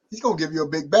you, he's going to give you a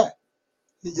big bat.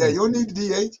 Yeah, you don't need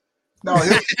the DH. No,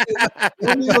 you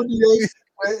don't need no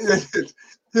DH.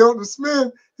 Hilton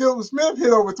Smith hit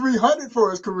over 300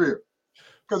 for his career,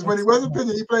 because when he wasn't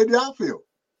pitching, he played the outfield.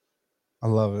 I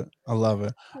love it. All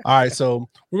right, so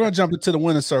we're going to jump into the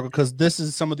winning circle, because this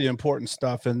is some of the important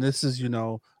stuff, and this is,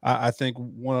 I think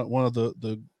one of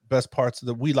the best parts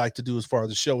that we like to do as far as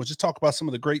the show is just talk about some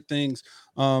of the great things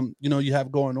you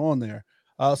have going on there.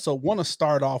 So want to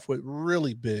start off with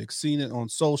really big, seeing it on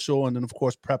social, and then of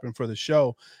course prepping for the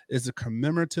show, is the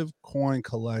commemorative coin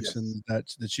collection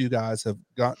that you guys have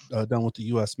got done with the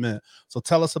U.S. Mint. So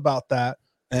tell us about that.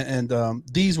 And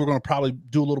these we're going to probably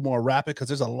do a little more rapid, because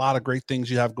there's a lot of great things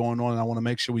you have going on, and I want to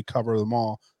make sure we cover them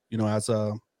all,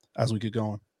 as we get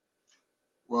going.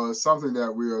 Well, it's something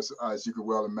that we are, as you could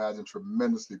well imagine,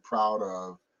 tremendously proud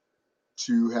of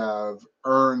to have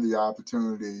earned the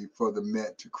opportunity for the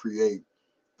Mint to create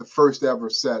the first ever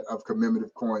set of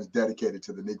commemorative coins dedicated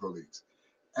to the Negro Leagues.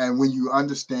 And when you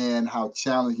understand how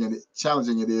challenging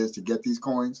it is to get these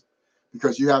coins,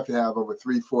 because you have to have over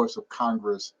 3/4 of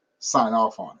Congress sign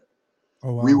off on it.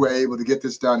 Oh, wow. We were able to get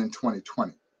this done in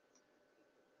 2020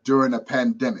 during a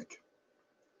pandemic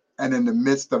and in the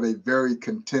midst of a very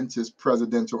contentious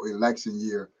presidential election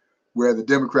year where the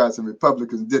Democrats and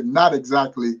Republicans did not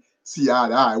exactly see eye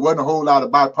to eye. It wasn't a whole lot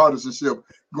of bipartisanship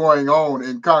going on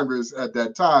in Congress at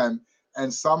that time.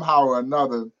 And somehow or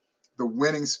another, the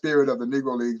winning spirit of the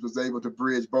Negro Leagues was able to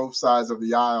bridge both sides of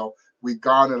the aisle. We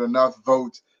garnered enough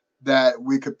votes that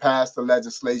we could pass the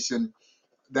legislation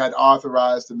that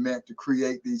authorized the Mint to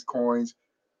create these coins.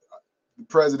 The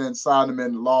president signed them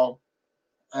into law.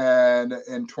 And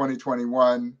in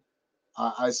 2021,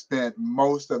 I spent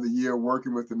most of the year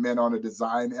working with the Mint on a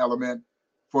design element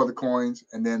for the coins.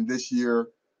 And then this year,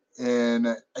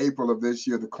 in April of this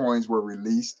year, the coins were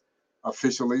released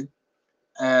officially.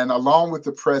 And along with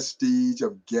the prestige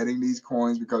of getting these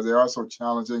coins, because they are so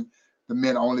challenging, the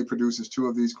Mint only produces 2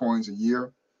 of these coins a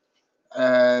year.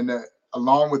 And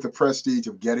along with the prestige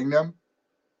of getting them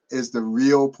is the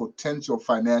real potential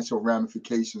financial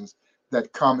ramifications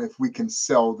that come if we can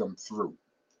sell them through.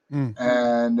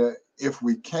 And if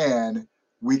we can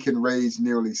raise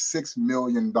nearly $6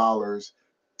 million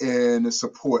in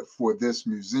support for this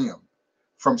museum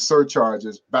from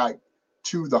surcharges back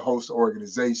to the host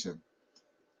organization.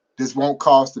 This won't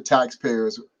cost the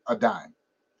taxpayers a dime.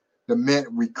 The Mint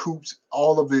recoups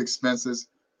all of the expenses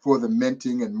for the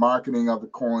minting and marketing of the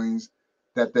coins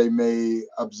that they may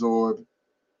absorb,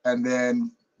 and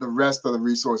then the rest of the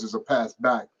resources are passed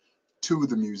back to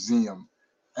the museum.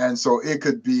 And so it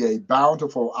could be a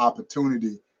bountiful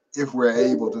opportunity if we're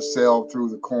able to sell through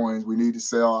the coins. We need to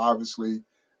sell, obviously,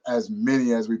 as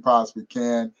many as we possibly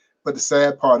can. But the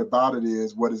sad part about it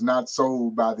is what is not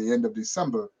sold by the end of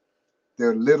December,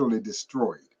 they're literally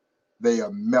destroyed. They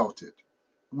are melted.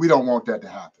 We don't want that to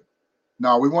happen.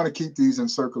 Now, we want to keep these in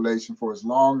circulation for as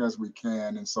long as we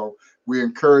can. And so we're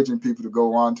encouraging people to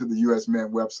go on to the U.S.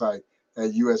 Mint website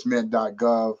at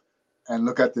usmint.gov and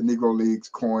look at the Negro Leagues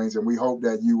coins. And we hope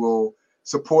that you will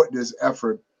support this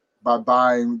effort by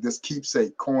buying this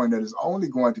keepsake coin that is only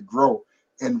going to grow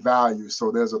in value.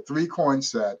 So there's a 3-coin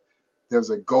set. There's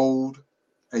a gold,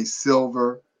 a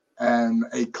silver, and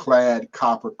a clad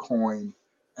copper coin.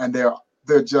 And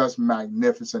they're just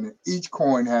magnificent. And each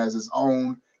coin has its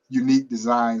own unique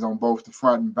designs on both the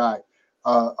front and back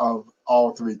of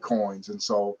all 3 coins. And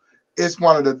so it's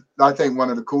one of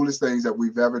the coolest things that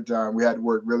we've ever done. We had to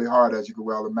work really hard, as you could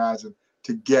well imagine,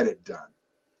 to get it done.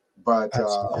 But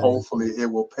hopefully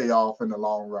it will pay off in the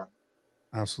long run.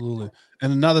 Absolutely.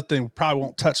 And another thing, we probably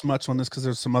won't touch much on this because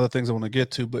there's some other things I want to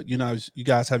get to, but you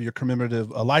guys have your commemorative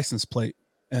license plate.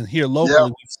 And here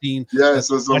locally, we've seen. Yes,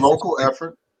 it's a local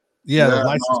effort. Yeah, the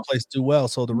license plates do well.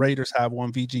 So the Raiders have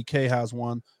one, VGK has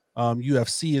one.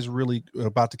 UFC is really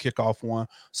about to kick off one.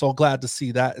 So glad to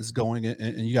see that is going,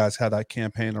 and you guys had that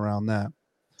campaign around that.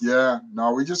 Yeah,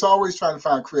 no, we just always trying to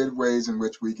find creative ways in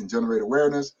which we can generate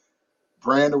awareness,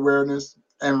 brand awareness,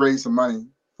 and raise some money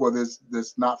for this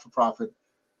not-for-profit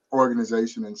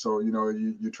organization. And so,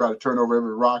 you try to turn over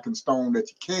every rock and stone that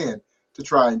you can to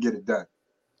try and get it done.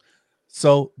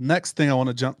 So next thing I want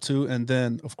to jump to, and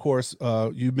then of course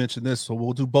you mentioned this, so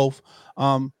we'll do both.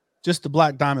 Just the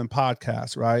Black Diamond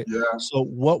podcast, right? Yeah. So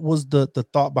what was the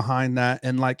thought behind that?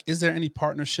 And is there any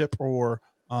partnership or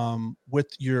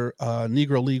with your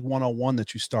Negro League 101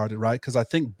 that you started, right? Because I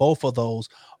think both of those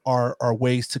are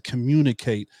ways to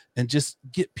communicate and just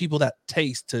get people that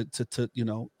taste to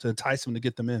entice them to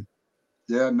get them in.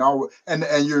 Yeah, no, and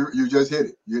you just hit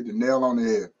it. You hit the nail on the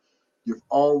head. You're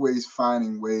always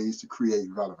finding ways to create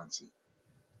relevancy.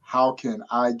 How can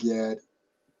I get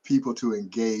people to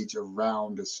engage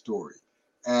around the story?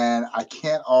 And I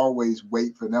can't always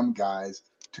wait for them guys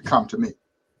to come to me.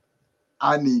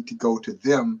 I need to go to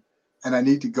them, and I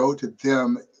need to go to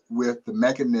them with the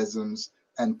mechanisms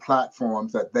and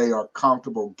platforms that they are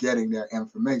comfortable getting their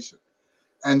information.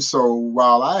 And so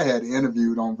while I had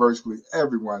interviewed on virtually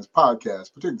everyone's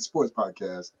podcast, particularly sports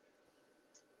podcasts,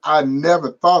 I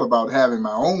never thought about having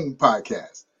my own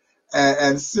podcast.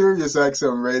 And Sirius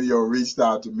XM Radio reached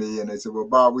out to me and they said, well,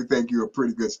 Bob, we think you're a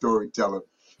pretty good storyteller.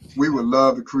 We would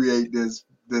love to create this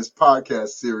podcast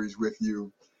series with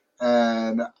you.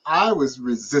 And I was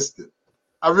resistant.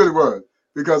 I really was,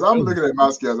 because I'm looking at my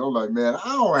schedule. I'm like, man,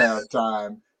 I don't have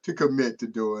time to commit to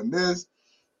doing this.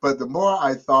 But the more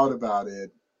I thought about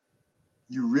it,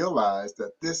 you realize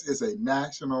that this is a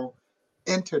national,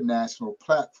 international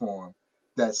platform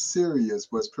that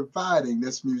Sirius was providing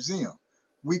this museum.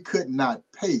 We could not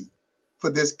pay for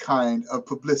this kind of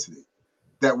publicity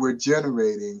that we're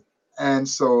generating. And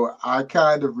so I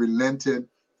kind of relented.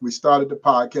 We started the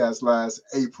podcast last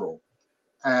April,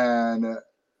 and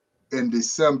in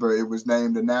December, it was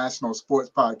named the National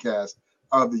Sports Podcast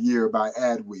of the Year by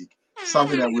Adweek,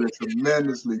 something that we're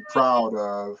tremendously proud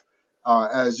of.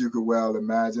 As you could well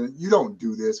imagine, you don't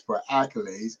do this for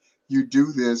accolades. You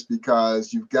do this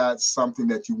because you've got something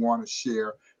that you want to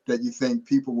share that you think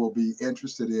people will be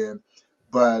interested in.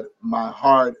 But my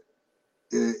heart,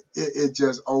 it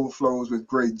just overflows with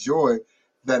great joy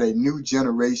that a new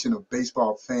generation of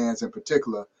baseball fans in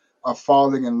particular are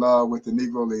falling in love with the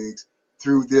Negro Leagues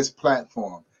through this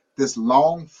platform, this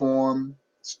long form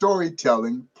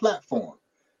storytelling platform.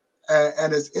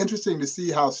 And it's interesting to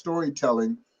see how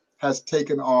storytelling has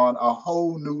taken on a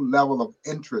whole new level of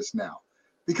interest now.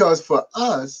 Because for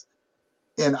us,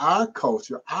 in our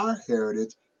culture, our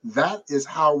heritage, that is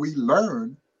how we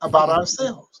learn about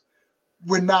ourselves.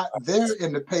 We're not there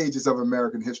in the pages of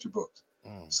American history books.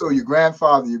 So your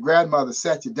grandfather, your grandmother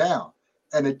sat you down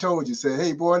and they told you, say,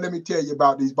 hey, boy, let me tell you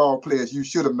about these ball players you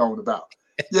should have known about.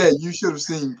 Yeah, you should have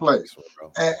seen play.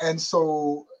 And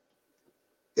so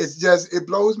it's just, it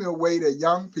blows me away that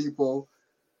young people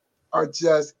are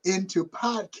just into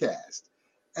podcasts.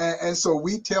 And so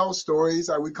we tell stories,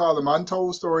 we call them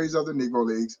untold stories of the Negro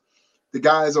Leagues. The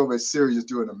guys over at Sirius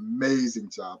do an amazing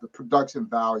job. The production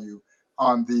value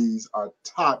on these are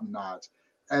top notch.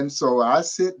 And so I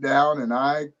sit down and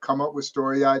I come up with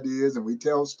story ideas and we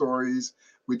tell stories.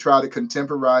 We try to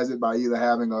contemporize it by either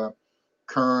having a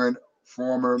current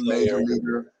former major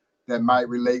leaguer that might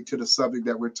relate to the subject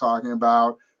that we're talking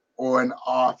about, or an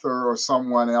author or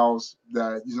someone else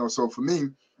that, you know. So for me,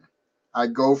 I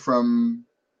go from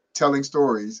telling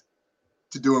stories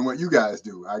to doing what you guys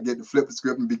do. I get to flip the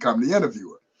script and become the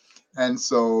interviewer. And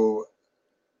so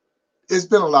it's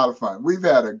been a lot of fun. We've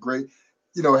had a great,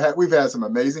 we've had some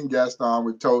amazing guests on.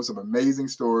 We've told some amazing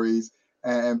stories,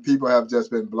 and people have just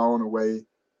been blown away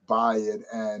by it.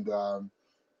 And,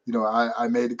 I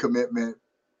made a commitment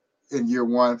in year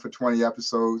one for 20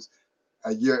 episodes,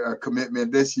 a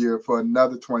commitment this year for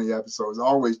another 20 episodes. It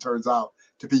always turns out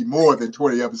to be more than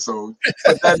 20 episodes,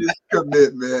 but that is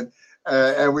commitment.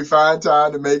 And we find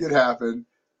time to make it happen.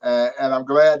 And I'm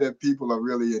glad that people are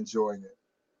really enjoying it.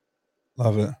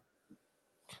 Love it.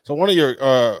 So one of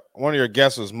your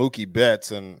guests was Mookie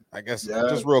Betts, and I guess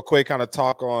just real quick, kind of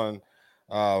talk on,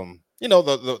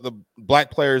 the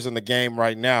black players in the game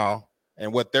right now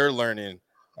and what they're learning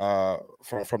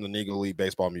from the Negro League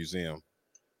Baseball Museum.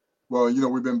 Well,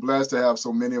 we've been blessed to have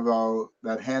so many of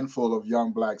that handful of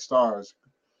young black stars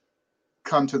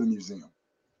come to the museum.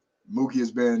 Mookie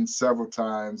has been several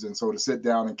times, and so to sit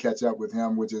down and catch up with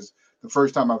him, which is the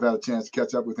first time I've had a chance to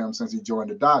catch up with him since he joined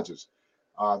the Dodgers.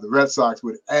 The Red Sox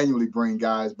would annually bring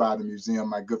guys by the museum.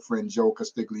 My good friend Joe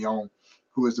Castiglione,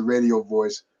 who is the radio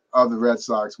voice of the Red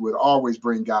Sox, would always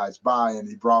bring guys by, and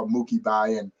he brought Mookie by.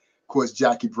 And of course,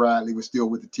 Jackie Bradley was still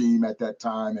with the team at that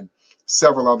time, and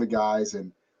several other guys.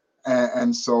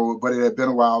 And so, but it had been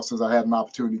a while since I had an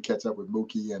opportunity to catch up with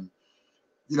Mookie. And,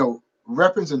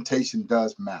 representation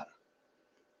does matter.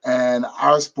 And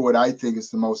our sport, I think, is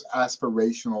the most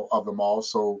aspirational of them all.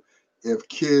 So if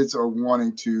kids are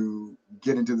wanting to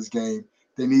get into this game,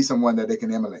 they need someone that they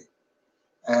can emulate.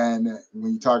 And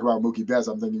when you talk about Mookie Betts,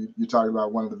 I'm thinking you're talking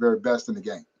about one of the very best in the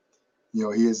game. He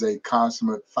is a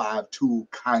consummate 5-tool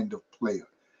kind of player.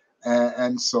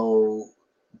 And so,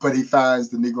 but he finds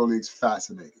the Negro Leagues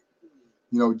fascinating.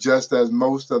 Just as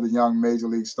most of the young major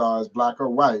league stars, black or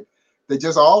white, they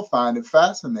just all find it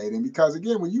fascinating because,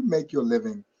 again, when you make your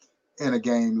living in a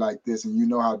game like this and you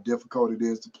know how difficult it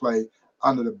is to play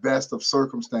under the best of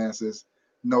circumstances,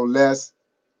 no less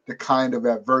the kind of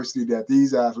adversity that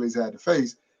these athletes had to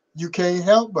face, you can't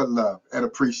help but love and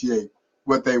appreciate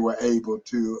what they were able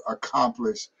to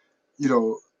accomplish,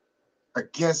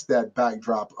 against that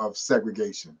backdrop of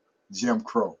segregation, Jim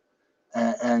Crow.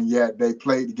 And yet they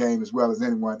played the game as well as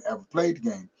anyone ever played the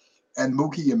game. And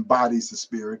Mookie embodies the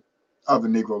spirit of the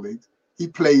Negro Leagues. He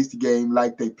plays the game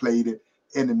like they played it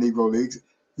in the Negro Leagues.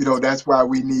 That's why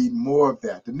we need more of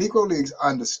that. The Negro Leagues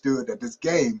understood that this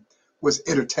game was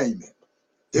entertainment.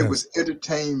 It was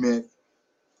entertainment,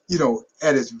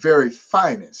 at its very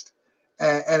finest.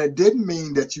 And it didn't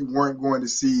mean that you weren't going to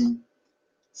see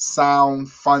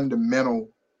sound, fundamental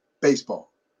baseball.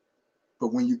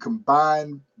 But when you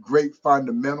combine great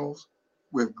fundamentals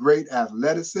with great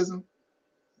athleticism,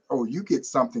 you get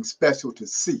something special to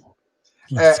see.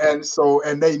 And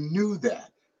they knew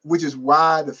that, which is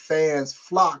why the fans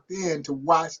flocked in to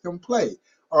watch them play.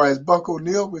 or as Buck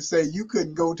O'Neil would say, you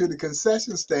couldn't go to the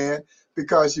concession stand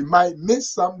because you might miss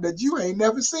something that you ain't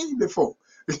never seen before.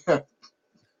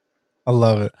 I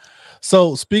love it.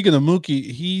 So speaking of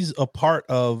Mookie, he's a part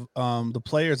of the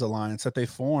Players Alliance that they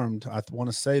formed. I want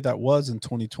to say that was in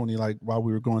 2020, like while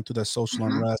we were going through that social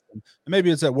unrest. And maybe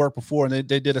it's at work before, and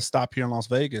they did a stop here in Las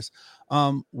Vegas.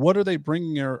 What are they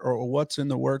bringing, or what's in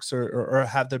the works, or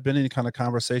have there been any kind of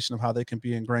conversation of how they can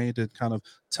be ingrained in kind of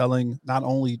telling not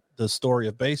only the story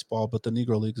of baseball, but the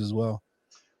Negro Leagues as well?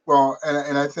 Well,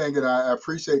 and I think, and I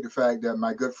appreciate the fact that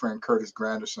my good friend Curtis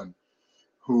Granderson,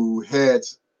 who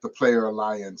heads the Player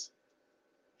Alliance,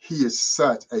 he is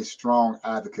such a strong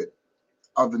advocate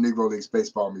of the Negro Leagues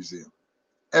Baseball Museum.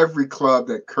 Every club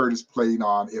that Curtis played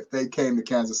on, if they came to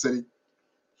Kansas City,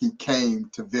 he came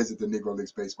to visit the Negro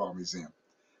Leagues Baseball Museum.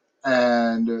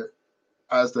 And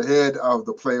as the head of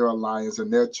the Player Alliance,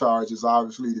 and their charge is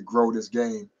obviously to grow this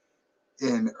game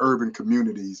in urban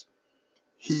communities,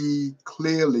 he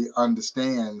clearly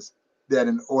understands that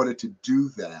in order to do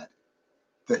that,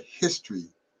 the history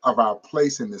of our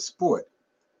place in this sport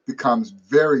becomes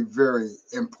very, very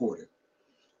important.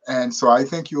 And so I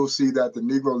think you'll see that the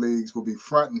Negro Leagues will be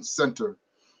front and center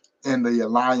in the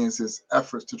Alliance's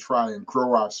efforts to try and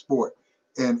grow our sport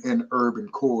in urban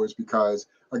cores, because,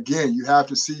 again, you have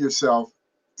to see yourself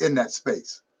in that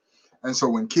space. And so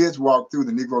when kids walk through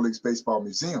the Negro Leagues Baseball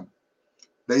Museum,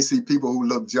 they see people who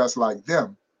look just like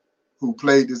them, who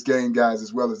played this game, guys,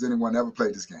 as well as anyone ever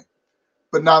played this game.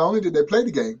 But not only did they play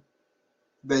the game,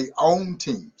 they own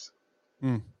teams.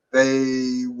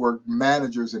 They were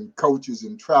managers and coaches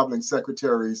and traveling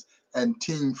secretaries and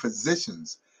team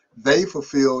physicians. They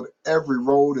fulfilled every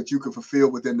role that you could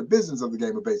fulfill within the business of the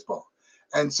game of baseball.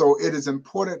 And so it is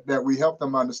important that we help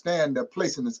them understand their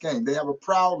place in this game. They have a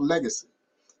proud legacy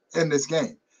in this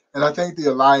game. And I think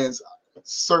the Alliance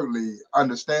certainly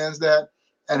understands that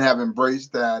and have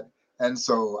embraced that. And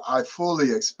so I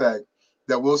fully expect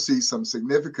that we'll see some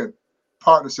significant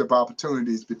partnership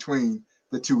opportunities between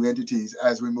the two entities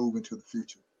as we move into the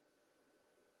future.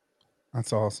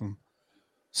 That's awesome.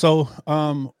 So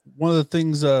one of the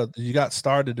things you got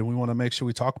started and we want to make sure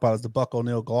we talk about is the Buck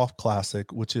O'Neil Golf Classic,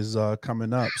 which is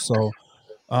coming up. So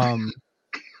a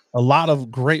lot of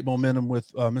great momentum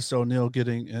with Mr. O'Neil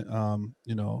getting,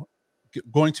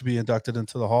 going to be inducted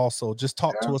into the Hall. So just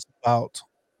talk to us about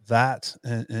that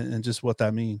and just what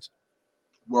that means.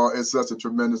 Well, it's such a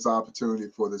tremendous opportunity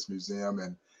for this museum.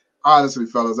 And honestly,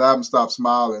 fellas, I haven't stopped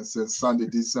smiling since Sunday,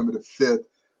 December the 5th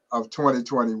of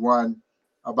 2021,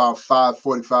 about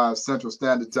 5:45 Central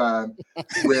Standard Time,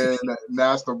 when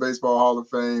National Baseball Hall of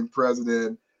Fame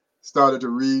president started to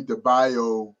read the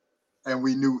bio, and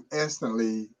we knew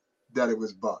instantly that it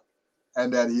was Buck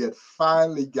and that he had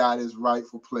finally got his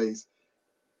rightful place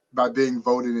by being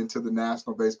voted into the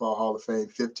National Baseball Hall of Fame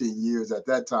 15 years at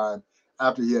that time,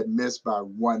 after he had missed by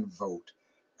one vote.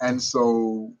 And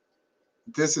so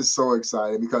this is so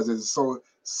exciting because it's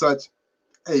such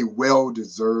a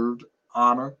well-deserved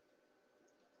honor.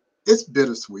 It's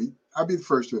bittersweet. I'll be the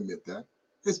first to admit that.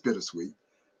 It's bittersweet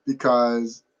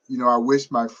because, I wish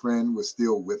my friend was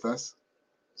still with us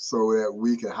so that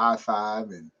we could high five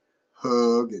and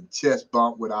hug and chest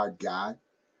bump with our guy.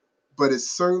 But it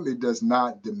certainly does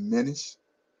not diminish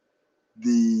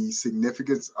the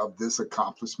significance of this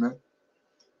accomplishment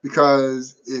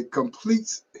because it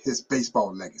completes his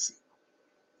baseball legacy.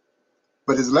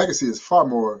 But his legacy is far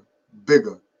more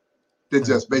bigger than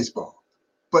just baseball.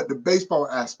 But the baseball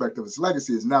aspect of his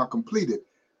legacy is now completed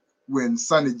when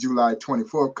Sunday, July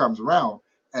 24th comes around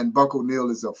and Buck O'Neil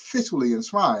is officially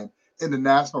enshrined in the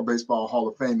National Baseball Hall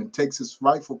of Fame and takes his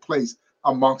rightful place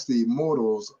amongst the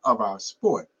immortals of our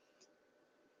sport.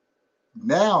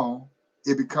 Now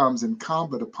it becomes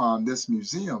incumbent upon this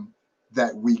museum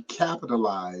that we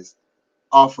capitalize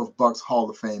off of Buck's Hall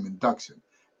of Fame induction,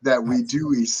 that we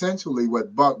do essentially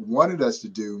what Buck wanted us to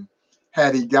do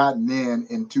had he gotten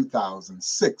in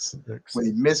 2006 when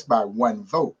he missed by one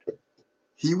vote.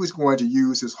 He was going to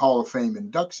use his Hall of Fame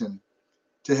induction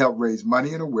to help raise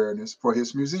money and awareness for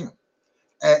his museum.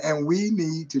 And we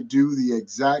need to do the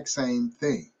exact same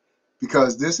thing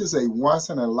because this is a once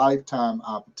in a lifetime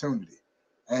opportunity.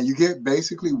 And you get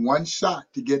basically one shot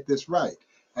to get this right.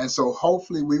 And so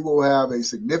hopefully we will have a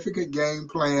significant game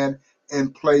plan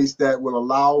in place that will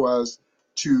allow us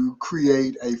to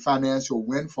create a financial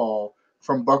windfall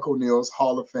from Buck O'Neil's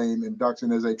Hall of Fame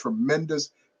induction as a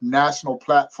tremendous national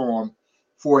platform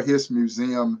for his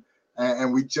museum.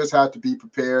 And we just have to be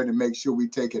prepared and make sure we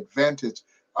take advantage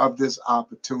of this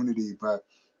opportunity. But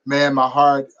man, my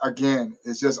heart, again,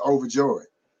 is just overjoyed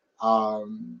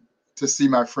to see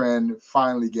my friend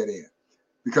finally get in.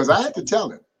 Because I had to tell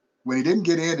him, when he didn't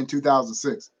get in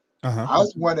 2006, Uh-huh. I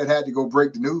was the one that had to go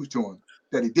break the news to him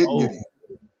that he didn't get in.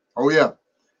 Oh, yeah.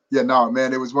 Yeah, no,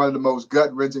 man, it was one of the most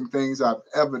gut-wrenching things I've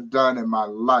ever done in my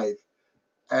life.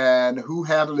 And who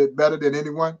handled it better than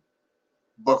anyone?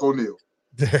 Buck O'Neil.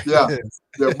 Yeah,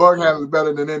 Buck handled it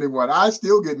better than anyone. I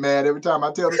still get mad every time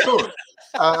I tell the story.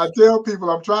 I tell people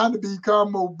I'm trying to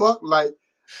become more Buck-like.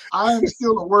 I am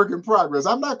still a work in progress.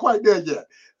 I'm not quite there yet.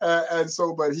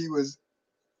 But he was,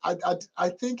 I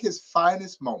think his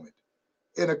finest moment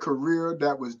in a career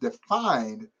that was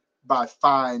defined by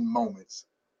fine moments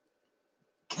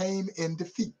came in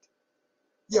defeat.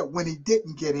 Yeah, when he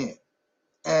didn't get in.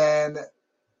 And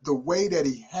the way that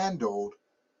he handled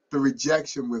the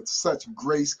rejection with such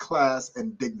grace, class,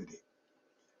 and dignity.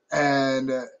 And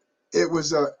it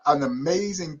was an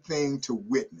amazing thing to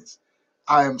witness.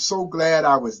 I am so glad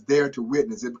I was there to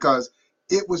witness it because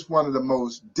it was one of the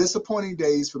most disappointing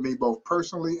days for me, both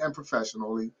personally and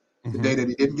professionally, the day that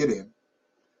he didn't get in.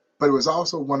 But it was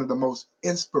also one of the most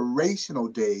inspirational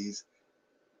days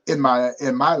in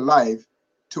my life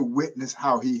to witness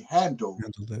how he handled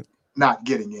it. Not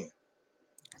getting in.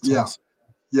 Yeah. Awesome.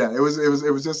 Yeah, it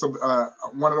was just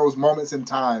one of those moments in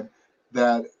time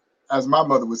that, as my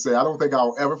mother would say, I don't think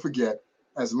I'll ever forget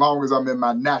as long as I'm in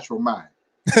my natural mind.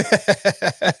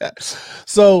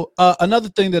 So another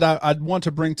thing that I'd want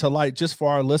to bring to light just for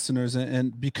our listeners,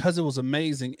 and because it was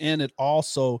amazing and it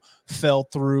also fell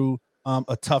through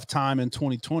a tough time in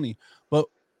 2020, but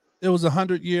it was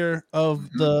 100-year of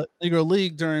the Negro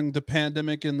League during the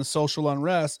pandemic and the social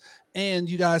unrest. And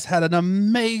you guys had an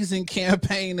amazing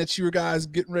campaign that you guys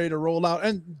getting ready to roll out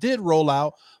and did roll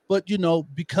out, but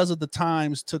because of the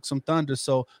times took some thunder.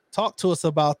 So talk to us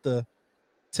about the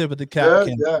tip of the cap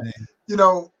campaign.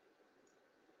 Yeah.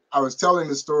 I was telling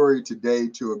the story today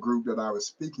to a group that I was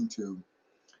speaking to,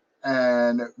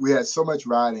 and we had so much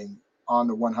riding on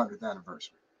the 100th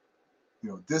anniversary.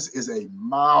 This is a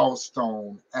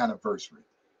milestone anniversary.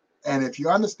 And if you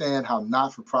understand how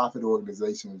not-for-profit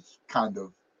organizations kind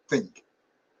of think,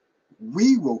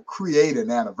 we will create an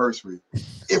anniversary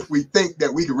if we think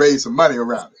that we can raise some money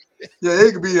around it. Yeah,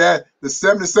 it could be the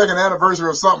 72nd anniversary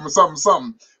of something.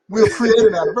 We'll create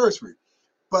an anniversary.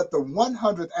 But the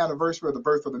 100th anniversary of the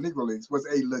birth of the Negro Leagues was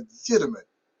a legitimate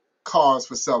cause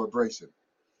for celebration.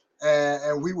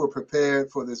 And we were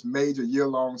prepared for this major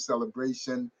year-long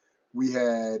celebration. We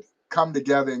had come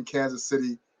together in Kansas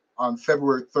City on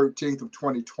February 13th of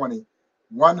 2020,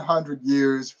 100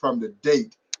 years from the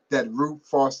date that Ruth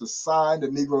Foster signed the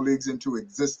Negro Leagues into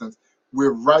existence.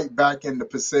 We're right back in the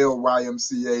Paseo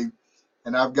YMCA,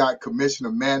 and I've got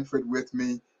Commissioner Manfred with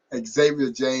me,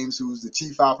 Xavier James, who's the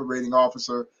Chief Operating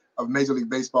Officer of Major League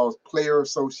Baseball's Player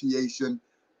Association,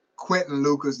 Quentin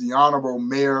Lucas, the Honorable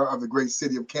Mayor of the great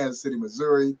city of Kansas City,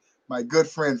 Missouri, my good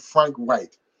friend Frank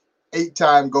White,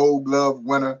 8-time Gold Glove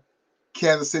winner,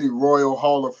 Kansas City Royal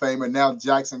Hall of Famer, now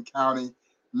Jackson County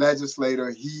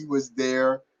legislator. He was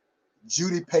there.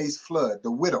 Judy Pace Flood,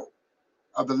 the widow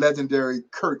of the legendary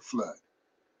Curt Flood.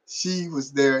 She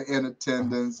was there in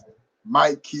attendance.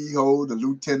 Mike Kehoe, the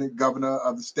lieutenant governor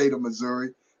of the state of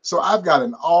Missouri. So I've got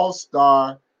an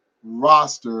all-star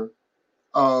roster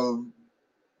of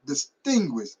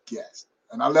distinguished guests.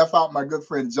 And I left out my good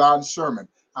friend John Sherman,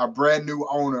 our brand new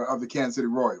owner of the Kansas City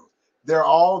Royals. They're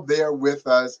all there with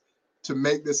us to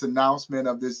make this announcement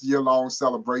of this year-long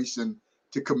celebration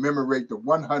to commemorate the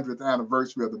 100th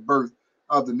anniversary of the birth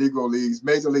of the Negro Leagues.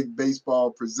 Major League Baseball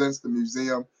presents the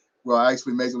museum. Well,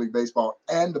 actually, Major League Baseball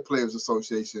and the Players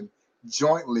Association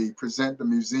jointly present the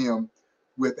museum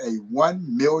with a $1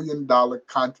 million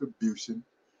contribution.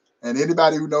 And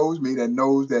anybody who knows me that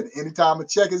knows that anytime a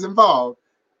check is involved,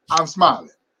 I'm smiling.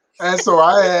 And so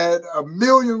I had a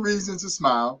million reasons to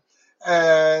smile.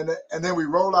 And then we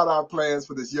rolled out our plans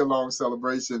for this year-long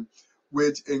celebration,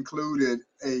 which included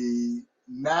a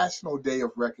National Day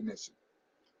of Recognition.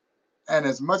 And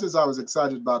as much as I was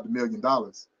excited about the $1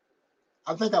 million,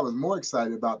 I think I was more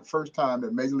excited about the first time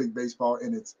that Major League Baseball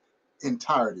in its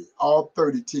entirety, all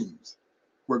 30 teams,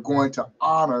 were going to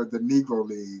honor the Negro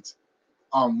Leagues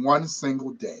on one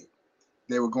single day.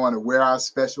 They were going to wear our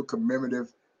special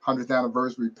commemorative 100th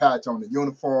anniversary patch on the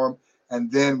uniform,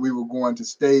 and then we were going to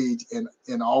stage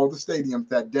in all the stadiums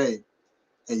that day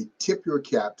a tip your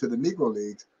cap to the Negro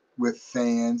Leagues with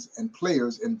fans and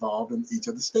players involved in each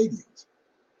of the stadiums.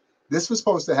 This was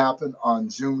supposed to happen on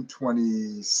June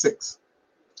 26th,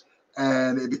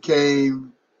 and it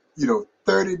became,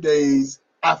 30 days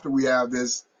after we have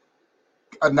this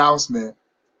announcement,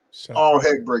 all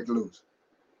heck break loose.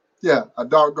 Yeah, a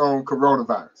doggone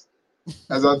coronavirus.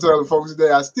 As I tell the folks today,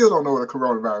 I still don't know what a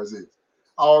coronavirus is.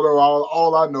 Although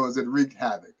all I know is it wreaked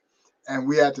havoc. and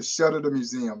we had to shutter the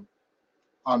museum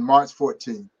on March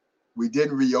 14th. We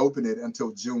didn't reopen it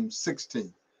until June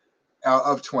 16th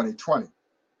of 2020.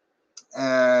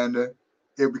 And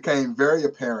it became very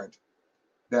apparent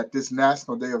that this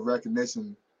National Day of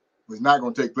Recognition was not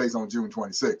going to take place on June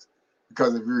 26th.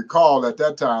 Because if you recall, at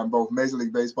that time, both Major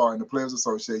League Baseball and the Players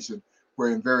Association were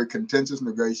in very contentious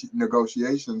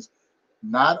negotiations,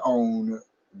 not on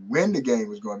when the game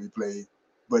was going to be played,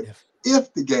 but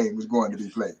if the game was going to be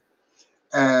played.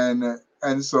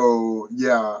 And so,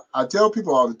 yeah, I tell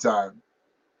people all the time,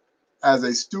 as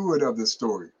a steward of the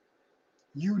story,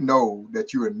 you know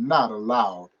that you are not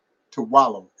allowed to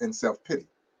wallow in self-pity.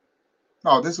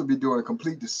 No, this would be doing a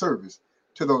complete disservice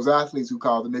to those athletes who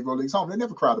called the Negro Leagues home. They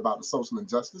never cried about the social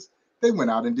injustice. They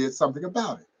went out and did something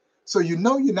about it. So you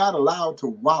know you're not allowed to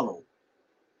wallow.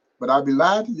 But I'd be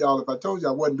lying to y'all if I told you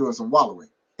I wasn't doing some wallowing.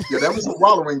 Yeah, there was some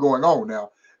wallowing going on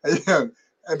now. And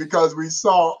because we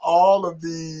saw all of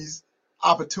these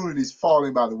opportunities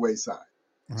falling by the wayside.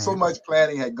 Right. So much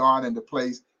planning had gone into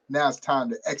place. Now it's time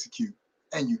to execute,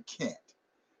 and you can't.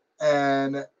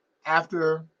 And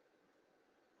after a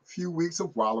few weeks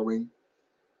of wallowing,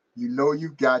 you know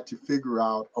you've got to figure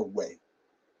out a way.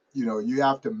 You know, you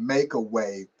have to make a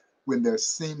way when there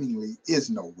seemingly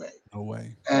is no way. No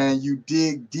way. And you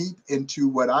dig deep into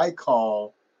what I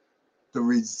call the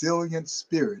resilient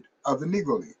spirit of the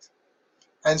Negro Leagues.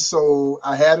 And so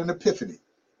I had an epiphany.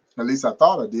 At least I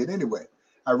thought I did anyway.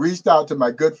 I reached out to my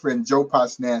good friend Joe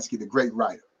Posnanski, the great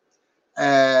writer.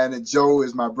 And Joe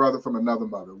is my brother from another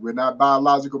mother. We're not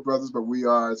biological brothers, but we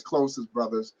are as close as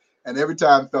brothers. And every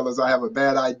time, fellas, I have a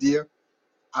bad idea,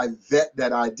 I vet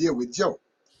that idea with Joe.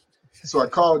 So I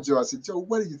called Joe. I said, Joe,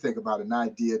 what do you think about an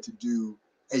idea to do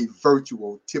a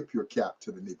virtual tip your cap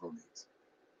to the Negro Leagues?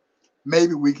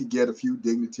 Maybe we could get a few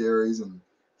dignitaries and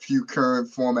a few current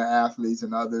former athletes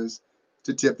and others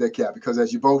to tip their cap. Because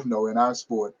as you both know, in our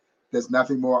sport, there's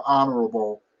nothing more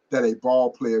honorable that a ball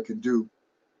player can do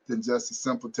than just a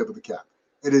simple tip of the cap.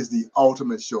 It is the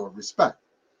ultimate show of respect.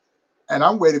 And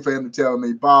I'm waiting for him to tell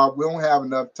me, Bob, we don't have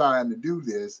enough time to do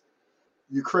this.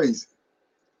 You're crazy.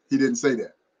 He didn't say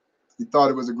that. He thought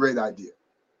it was a great idea.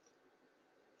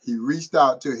 He reached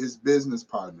out to his business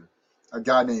partner, a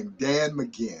guy named Dan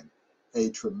McGinn, a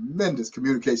tremendous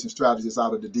communication strategist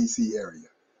out of the DC area.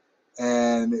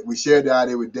 And we shared the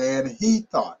idea with Dan. He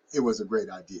thought it was a great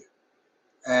idea.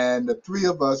 And the three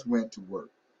of us went to work.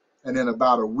 And in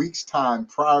about a week's time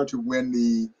prior to when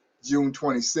the June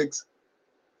 26th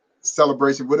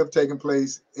celebration would have taken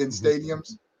place in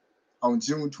stadiums, on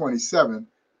June 27th,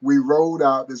 we rolled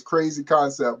out this crazy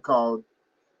concept called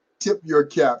Tip Your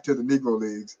Cap to the Negro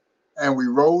Leagues. And we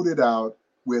rolled it out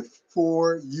with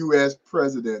 4 U.S.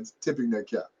 presidents tipping their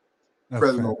cap. That's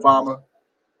President Obama,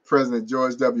 President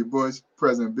George W. Bush,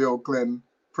 President Bill Clinton,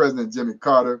 President Jimmy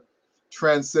Carter,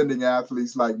 transcending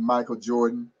athletes like Michael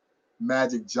Jordan,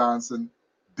 Magic Johnson,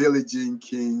 Billie Jean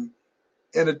King,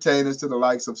 entertainers to the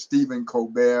likes of Stephen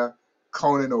Colbert,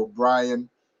 Conan O'Brien,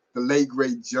 the late,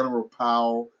 great General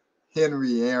Powell,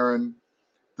 Henry Aaron.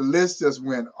 The list just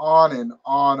went on and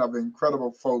on of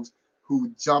incredible folks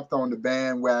who jumped on the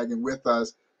bandwagon with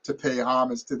us to pay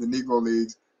homage to the Negro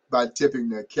Leagues by tipping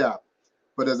their cap.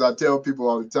 But as I tell people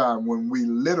all the time, when we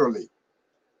literally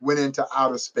went into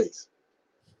outer space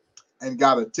and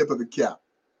got a tip of the cap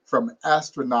from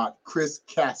astronaut Chris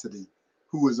Cassidy,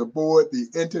 who was aboard the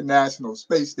International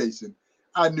Space Station,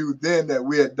 I knew then that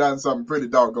we had done something pretty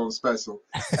doggone special.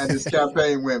 And this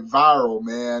campaign went viral,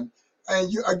 man.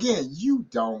 And you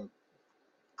don't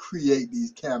create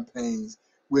these campaigns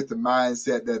with the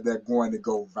mindset that they're going to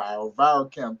go viral.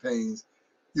 Viral campaigns,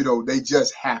 they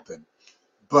just happen.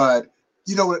 But,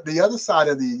 the other side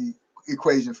of the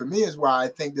equation for me is why I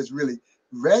think this really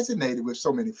resonated with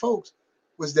so many folks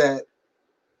was that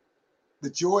the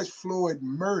George Floyd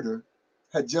murder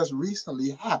had just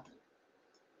recently happened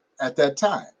at that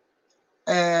time.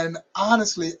 And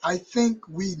honestly, I think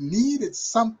we needed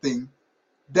something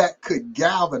that could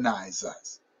galvanize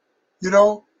us,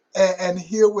 and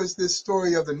here was this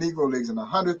story of the Negro Leagues and the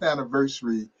 100th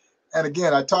anniversary. And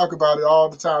again, I talk about it all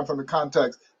the time from the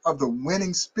context of the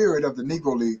winning spirit of the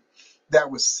Negro League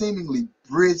that was seemingly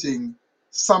bridging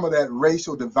some of that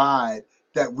racial divide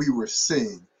that we were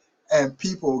seeing. And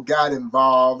people got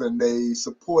involved and they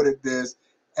supported this.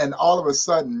 And all of a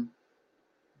sudden,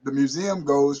 the museum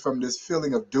goes from this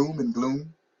feeling of doom and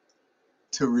gloom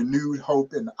to renewed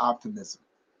hope and optimism.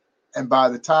 And by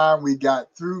the time we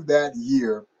got through that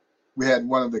year, we had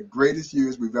one of the greatest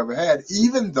years we've ever had,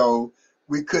 even though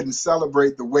we couldn't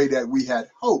celebrate the way that we had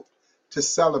hoped to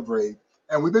celebrate.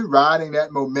 And we've been riding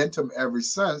that momentum ever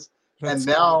since. And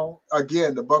now,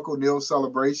 again, the Buck O'Neil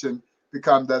celebration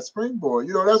become that springboard.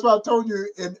 You know, that's why I told you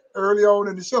early on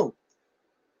in the show.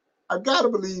 I gotta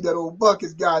believe that old Buck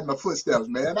is guiding my footsteps,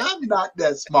 man. I'm not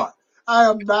that smart. I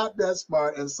am not that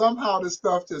smart, and somehow this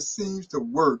stuff just seems to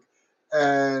work.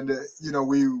 And you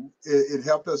know, it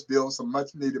helped us build some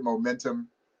much needed momentum.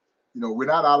 You know, we're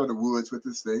not out of the woods with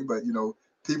this thing, but you know,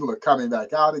 people are coming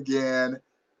back out again.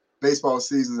 Baseball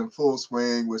season's in full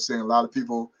swing. We're seeing a lot of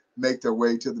people make their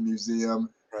way to the museum.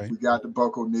 Right. We got the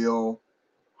Buck O'Neil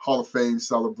Hall of Fame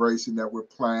celebration that we're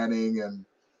planning, and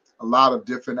a lot of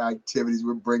different activities.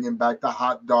 We're bringing back the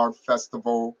hot dog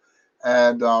festival,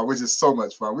 and which is so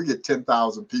much fun. We get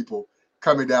 10,000 people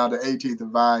coming down to 18th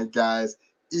and Vine, guys,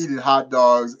 eating hot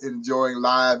dogs, enjoying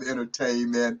live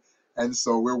entertainment. And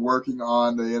so we're working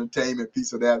on the entertainment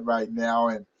piece of that right now,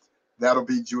 and that'll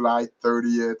be July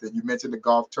 30th. And you mentioned the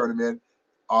golf tournament,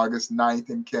 August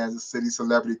 9th in Kansas City,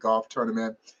 celebrity golf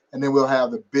tournament. And then we'll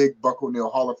have the big Buck O'Neil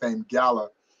Hall of Fame Gala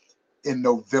in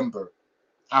November.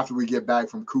 After we get back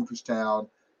from Cooperstown,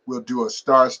 we'll do a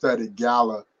star-studded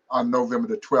gala on November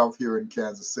the 12th here in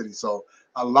Kansas City. So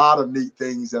a lot of neat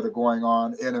things that are going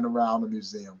on in and around the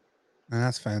museum. Man,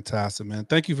 that's fantastic, man.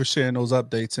 Thank you for sharing those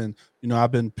updates. And, you know,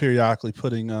 I've been periodically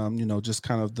putting, you know, just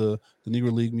kind of the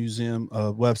Negro League Museum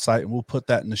website, and we'll put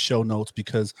that in the show notes,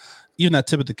 because even that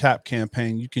Tip of the Cap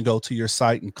campaign, you can go to your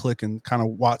site and click and kind of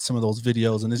watch some of those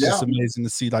videos. And it's just amazing to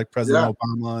see like President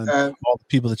Obama and all the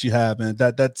people that you have, and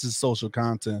that's just social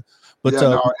content. But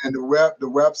and the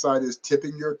website is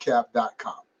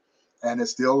tippingyourcap.com, and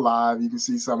it's still live. You can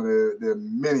see some of the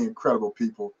many incredible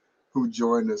people who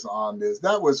joined us on this.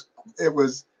 It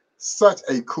was such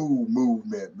a cool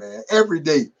movement, man. Every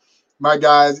day, my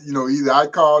guys, you know, either I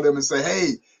call them and say,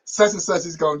 hey, such and such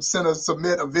is going to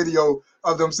submit a video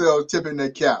of themselves tipping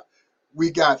their cap.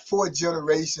 We got 4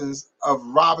 generations of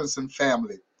Robinson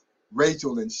family,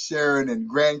 Rachel and Sharon and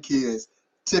grandkids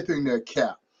tipping their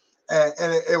cap.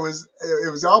 And it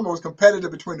was almost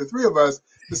competitive between the 3 of us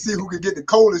to see who could get the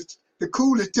coolest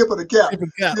tip of the cap,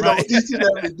 you know, each and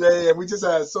every day. And we just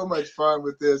had so much fun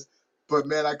with this. But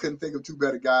man, I couldn't think of 2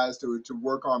 better guys to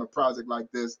work on a project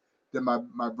like this than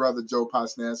my brother Joe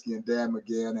Posnanski and Dan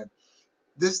McGann. And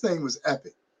this thing was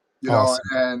epic, you know.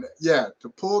 And yeah, to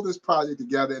pull this project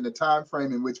together in the time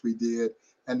frame in which we did,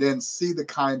 and then see the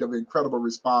kind of incredible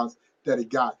response that it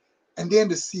got, and then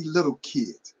to see little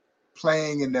kids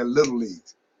playing in their little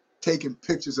leagues, taking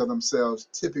pictures of themselves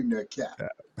tipping their cap,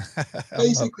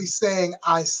 basically saying,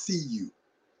 I see you,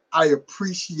 I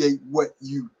appreciate what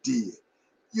you did.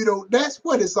 You know, that's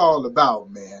what it's all about,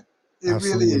 man. It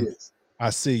really is. I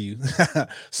see you.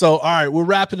 So, all right, we're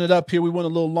wrapping it up here. We went a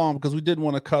little long because we didn't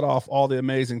want to cut off all the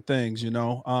amazing things, you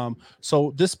know.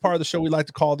 So this part of the show we like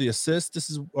to call the assist.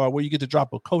 This is where you get to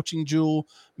drop a coaching jewel,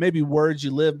 maybe words you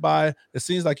live by. It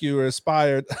seems like you were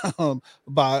inspired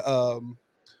by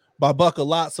Buck a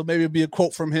lot, so maybe it'd be a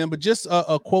quote from him, but just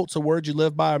a quote's a word you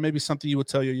live by, or maybe something you would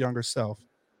tell your younger self.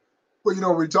 Well, you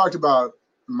know, we talked about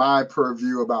my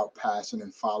purview about passion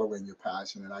and following your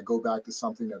passion, and I go back to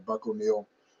something that Buck O'Neil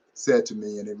said to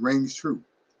me, and it rings true.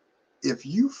 If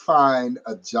you find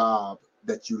a job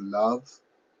that you love,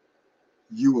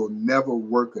 you will never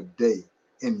work a day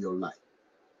in your life.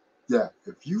 Yeah,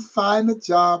 if you find a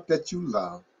job that you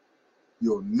love,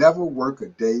 you'll never work a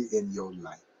day in your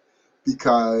life,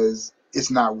 because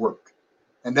it's not work.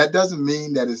 And that doesn't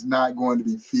mean that it's not going to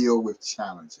be filled with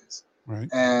challenges. Right.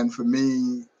 And for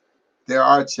me, there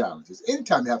are challenges.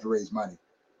 Anytime you have to raise money,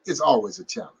 it's always a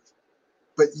challenge.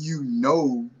 But you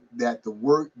know that the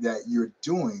work that you're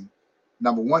doing,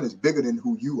 number one, is bigger than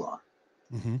who you are.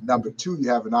 Mm-hmm. Number 2, you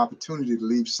have an opportunity to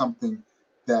leave something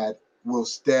that will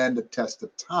stand the test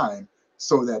of time,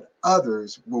 so that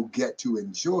others will get to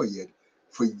enjoy it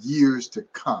for years to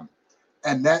come.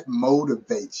 And that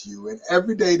motivates you. And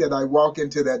every day that I walk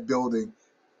into that building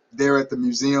there at the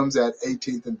museums at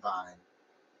 18th and Vine,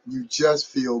 you just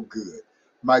feel good.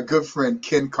 My good friend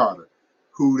Ken Carter,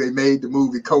 who they made the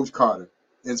movie Coach Carter,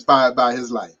 inspired by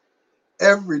his life.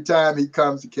 Every time he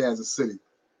comes to Kansas City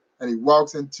and he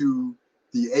walks into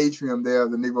the atrium there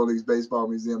of the Negro Leagues Baseball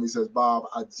Museum, he says, Bob,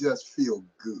 I just feel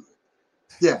good.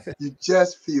 Yeah, you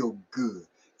just feel good.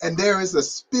 And there is a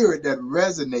spirit that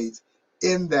resonates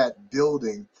in that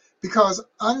building, because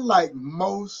unlike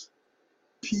most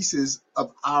pieces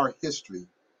of our history,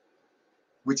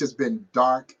 which has been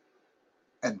dark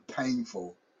and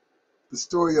painful, the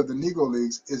story of the Negro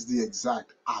Leagues is the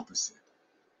exact opposite.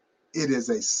 It is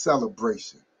a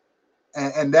celebration.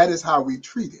 And that is how we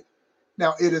treat it.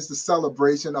 Now, it is the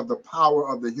celebration of the power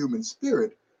of the human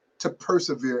spirit to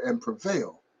persevere and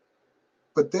prevail.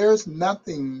 But there's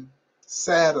nothing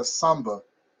sad or somber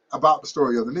about the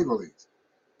story of the Negro Leagues,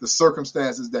 the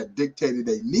circumstances that dictated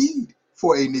a need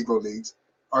for a Negro Leagues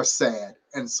are sad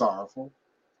and sorrowful,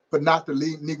 but not the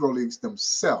Negro Leagues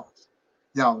themselves.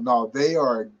 No, they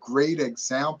are a great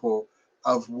example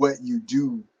of what you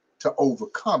do to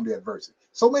overcome the adversity.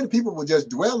 So many people will just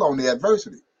dwell on the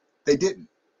adversity. They didn't.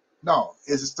 No,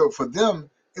 it's still for them.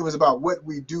 It was about what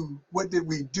did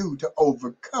we do to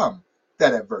overcome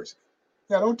that adversity?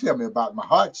 Now, don't tell me about my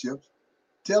hardships.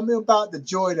 Tell me about the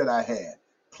joy that I had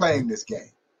playing this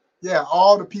game. Yeah,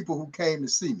 all the people who came to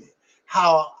see me,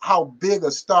 how big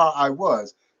a star I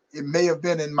was. It may have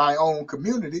been in my own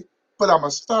community, but I'm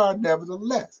a star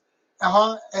nevertheless.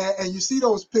 And you see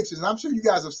those pictures, and I'm sure you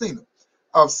guys have seen them,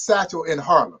 of Satchel in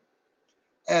Harlem.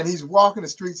 And he's walking the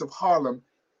streets of Harlem,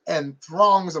 and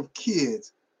throngs of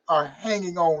kids are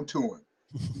hanging on to him,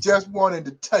 just wanting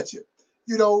to touch it.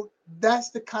 That's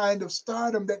the kind of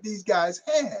stardom that these guys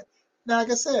had. Now,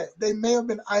 like I said, they may have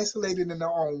been isolated in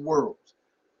their own worlds,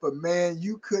 but man,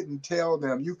 you couldn't tell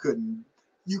them, you couldn't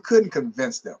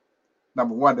convince them,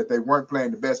 number one, that they weren't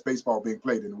playing the best baseball being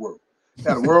played in the world.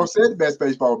 Now, the world said the best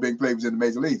baseball being played was in the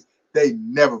major leagues. They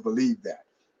never believed that.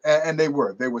 And they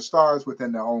were stars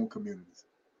within their own communities.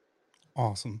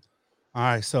 Awesome. All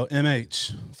right. So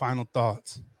MH, final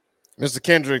thoughts. Mr.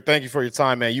 Kendrick, thank you for your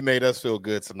time, man. You made us feel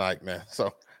good tonight, man.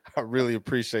 So I really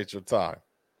appreciate your time.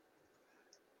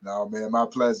 No, man, my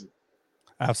pleasure.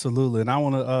 Absolutely. And I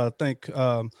want to thank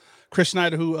Chris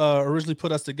Schneider, who originally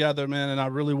put us together, man. And I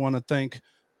really want to thank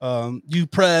you,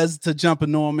 Prez, to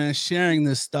jumping on, man, sharing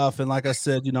this stuff. And like I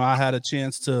said, I had a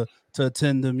chance to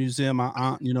attend the museum. My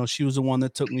aunt, she was the one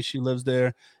that took me. She lives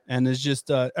there. And it's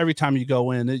just every time you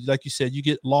go in, like you said, you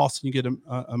get lost and you get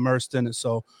immersed in it.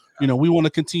 So, we want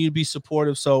to continue to be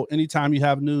supportive. So anytime you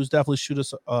have news, definitely shoot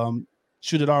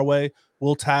it our way.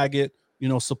 We'll tag it,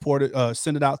 support it,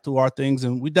 send it out through our things.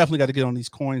 And we definitely got to get on these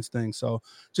coins things. So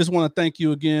just want to thank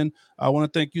you again. I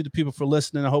want to thank you, the people, for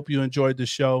listening. I hope you enjoyed the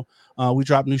show. We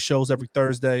drop new shows every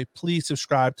Thursday. Please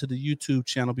subscribe to the YouTube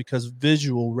channel because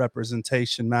visual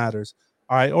representation matters.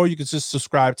 All right. Or you can just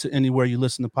subscribe to anywhere you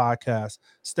listen to podcasts.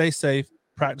 Stay safe,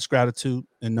 practice gratitude,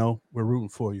 and know we're rooting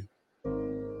for you.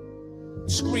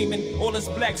 Screaming, all us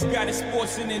blacks got is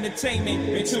sports and entertainment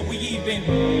until we even.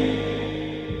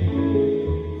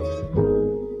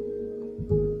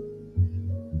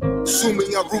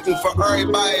 Assuming I'm rooting for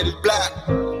everybody that's black.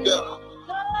 Yeah.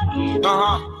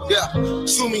 Yeah.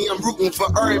 Assuming I'm rooting for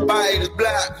everybody that's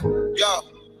black. Yeah.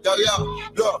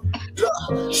 Look.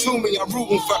 Assuming I'm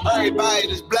rooting for everybody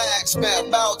that's black. Spent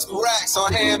about 2 racks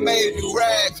on handmade new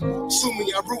rags. Assuming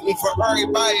I'm rooting for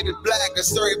everybody that's black.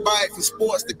 That's everybody from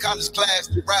sports to college class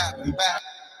to rap and back.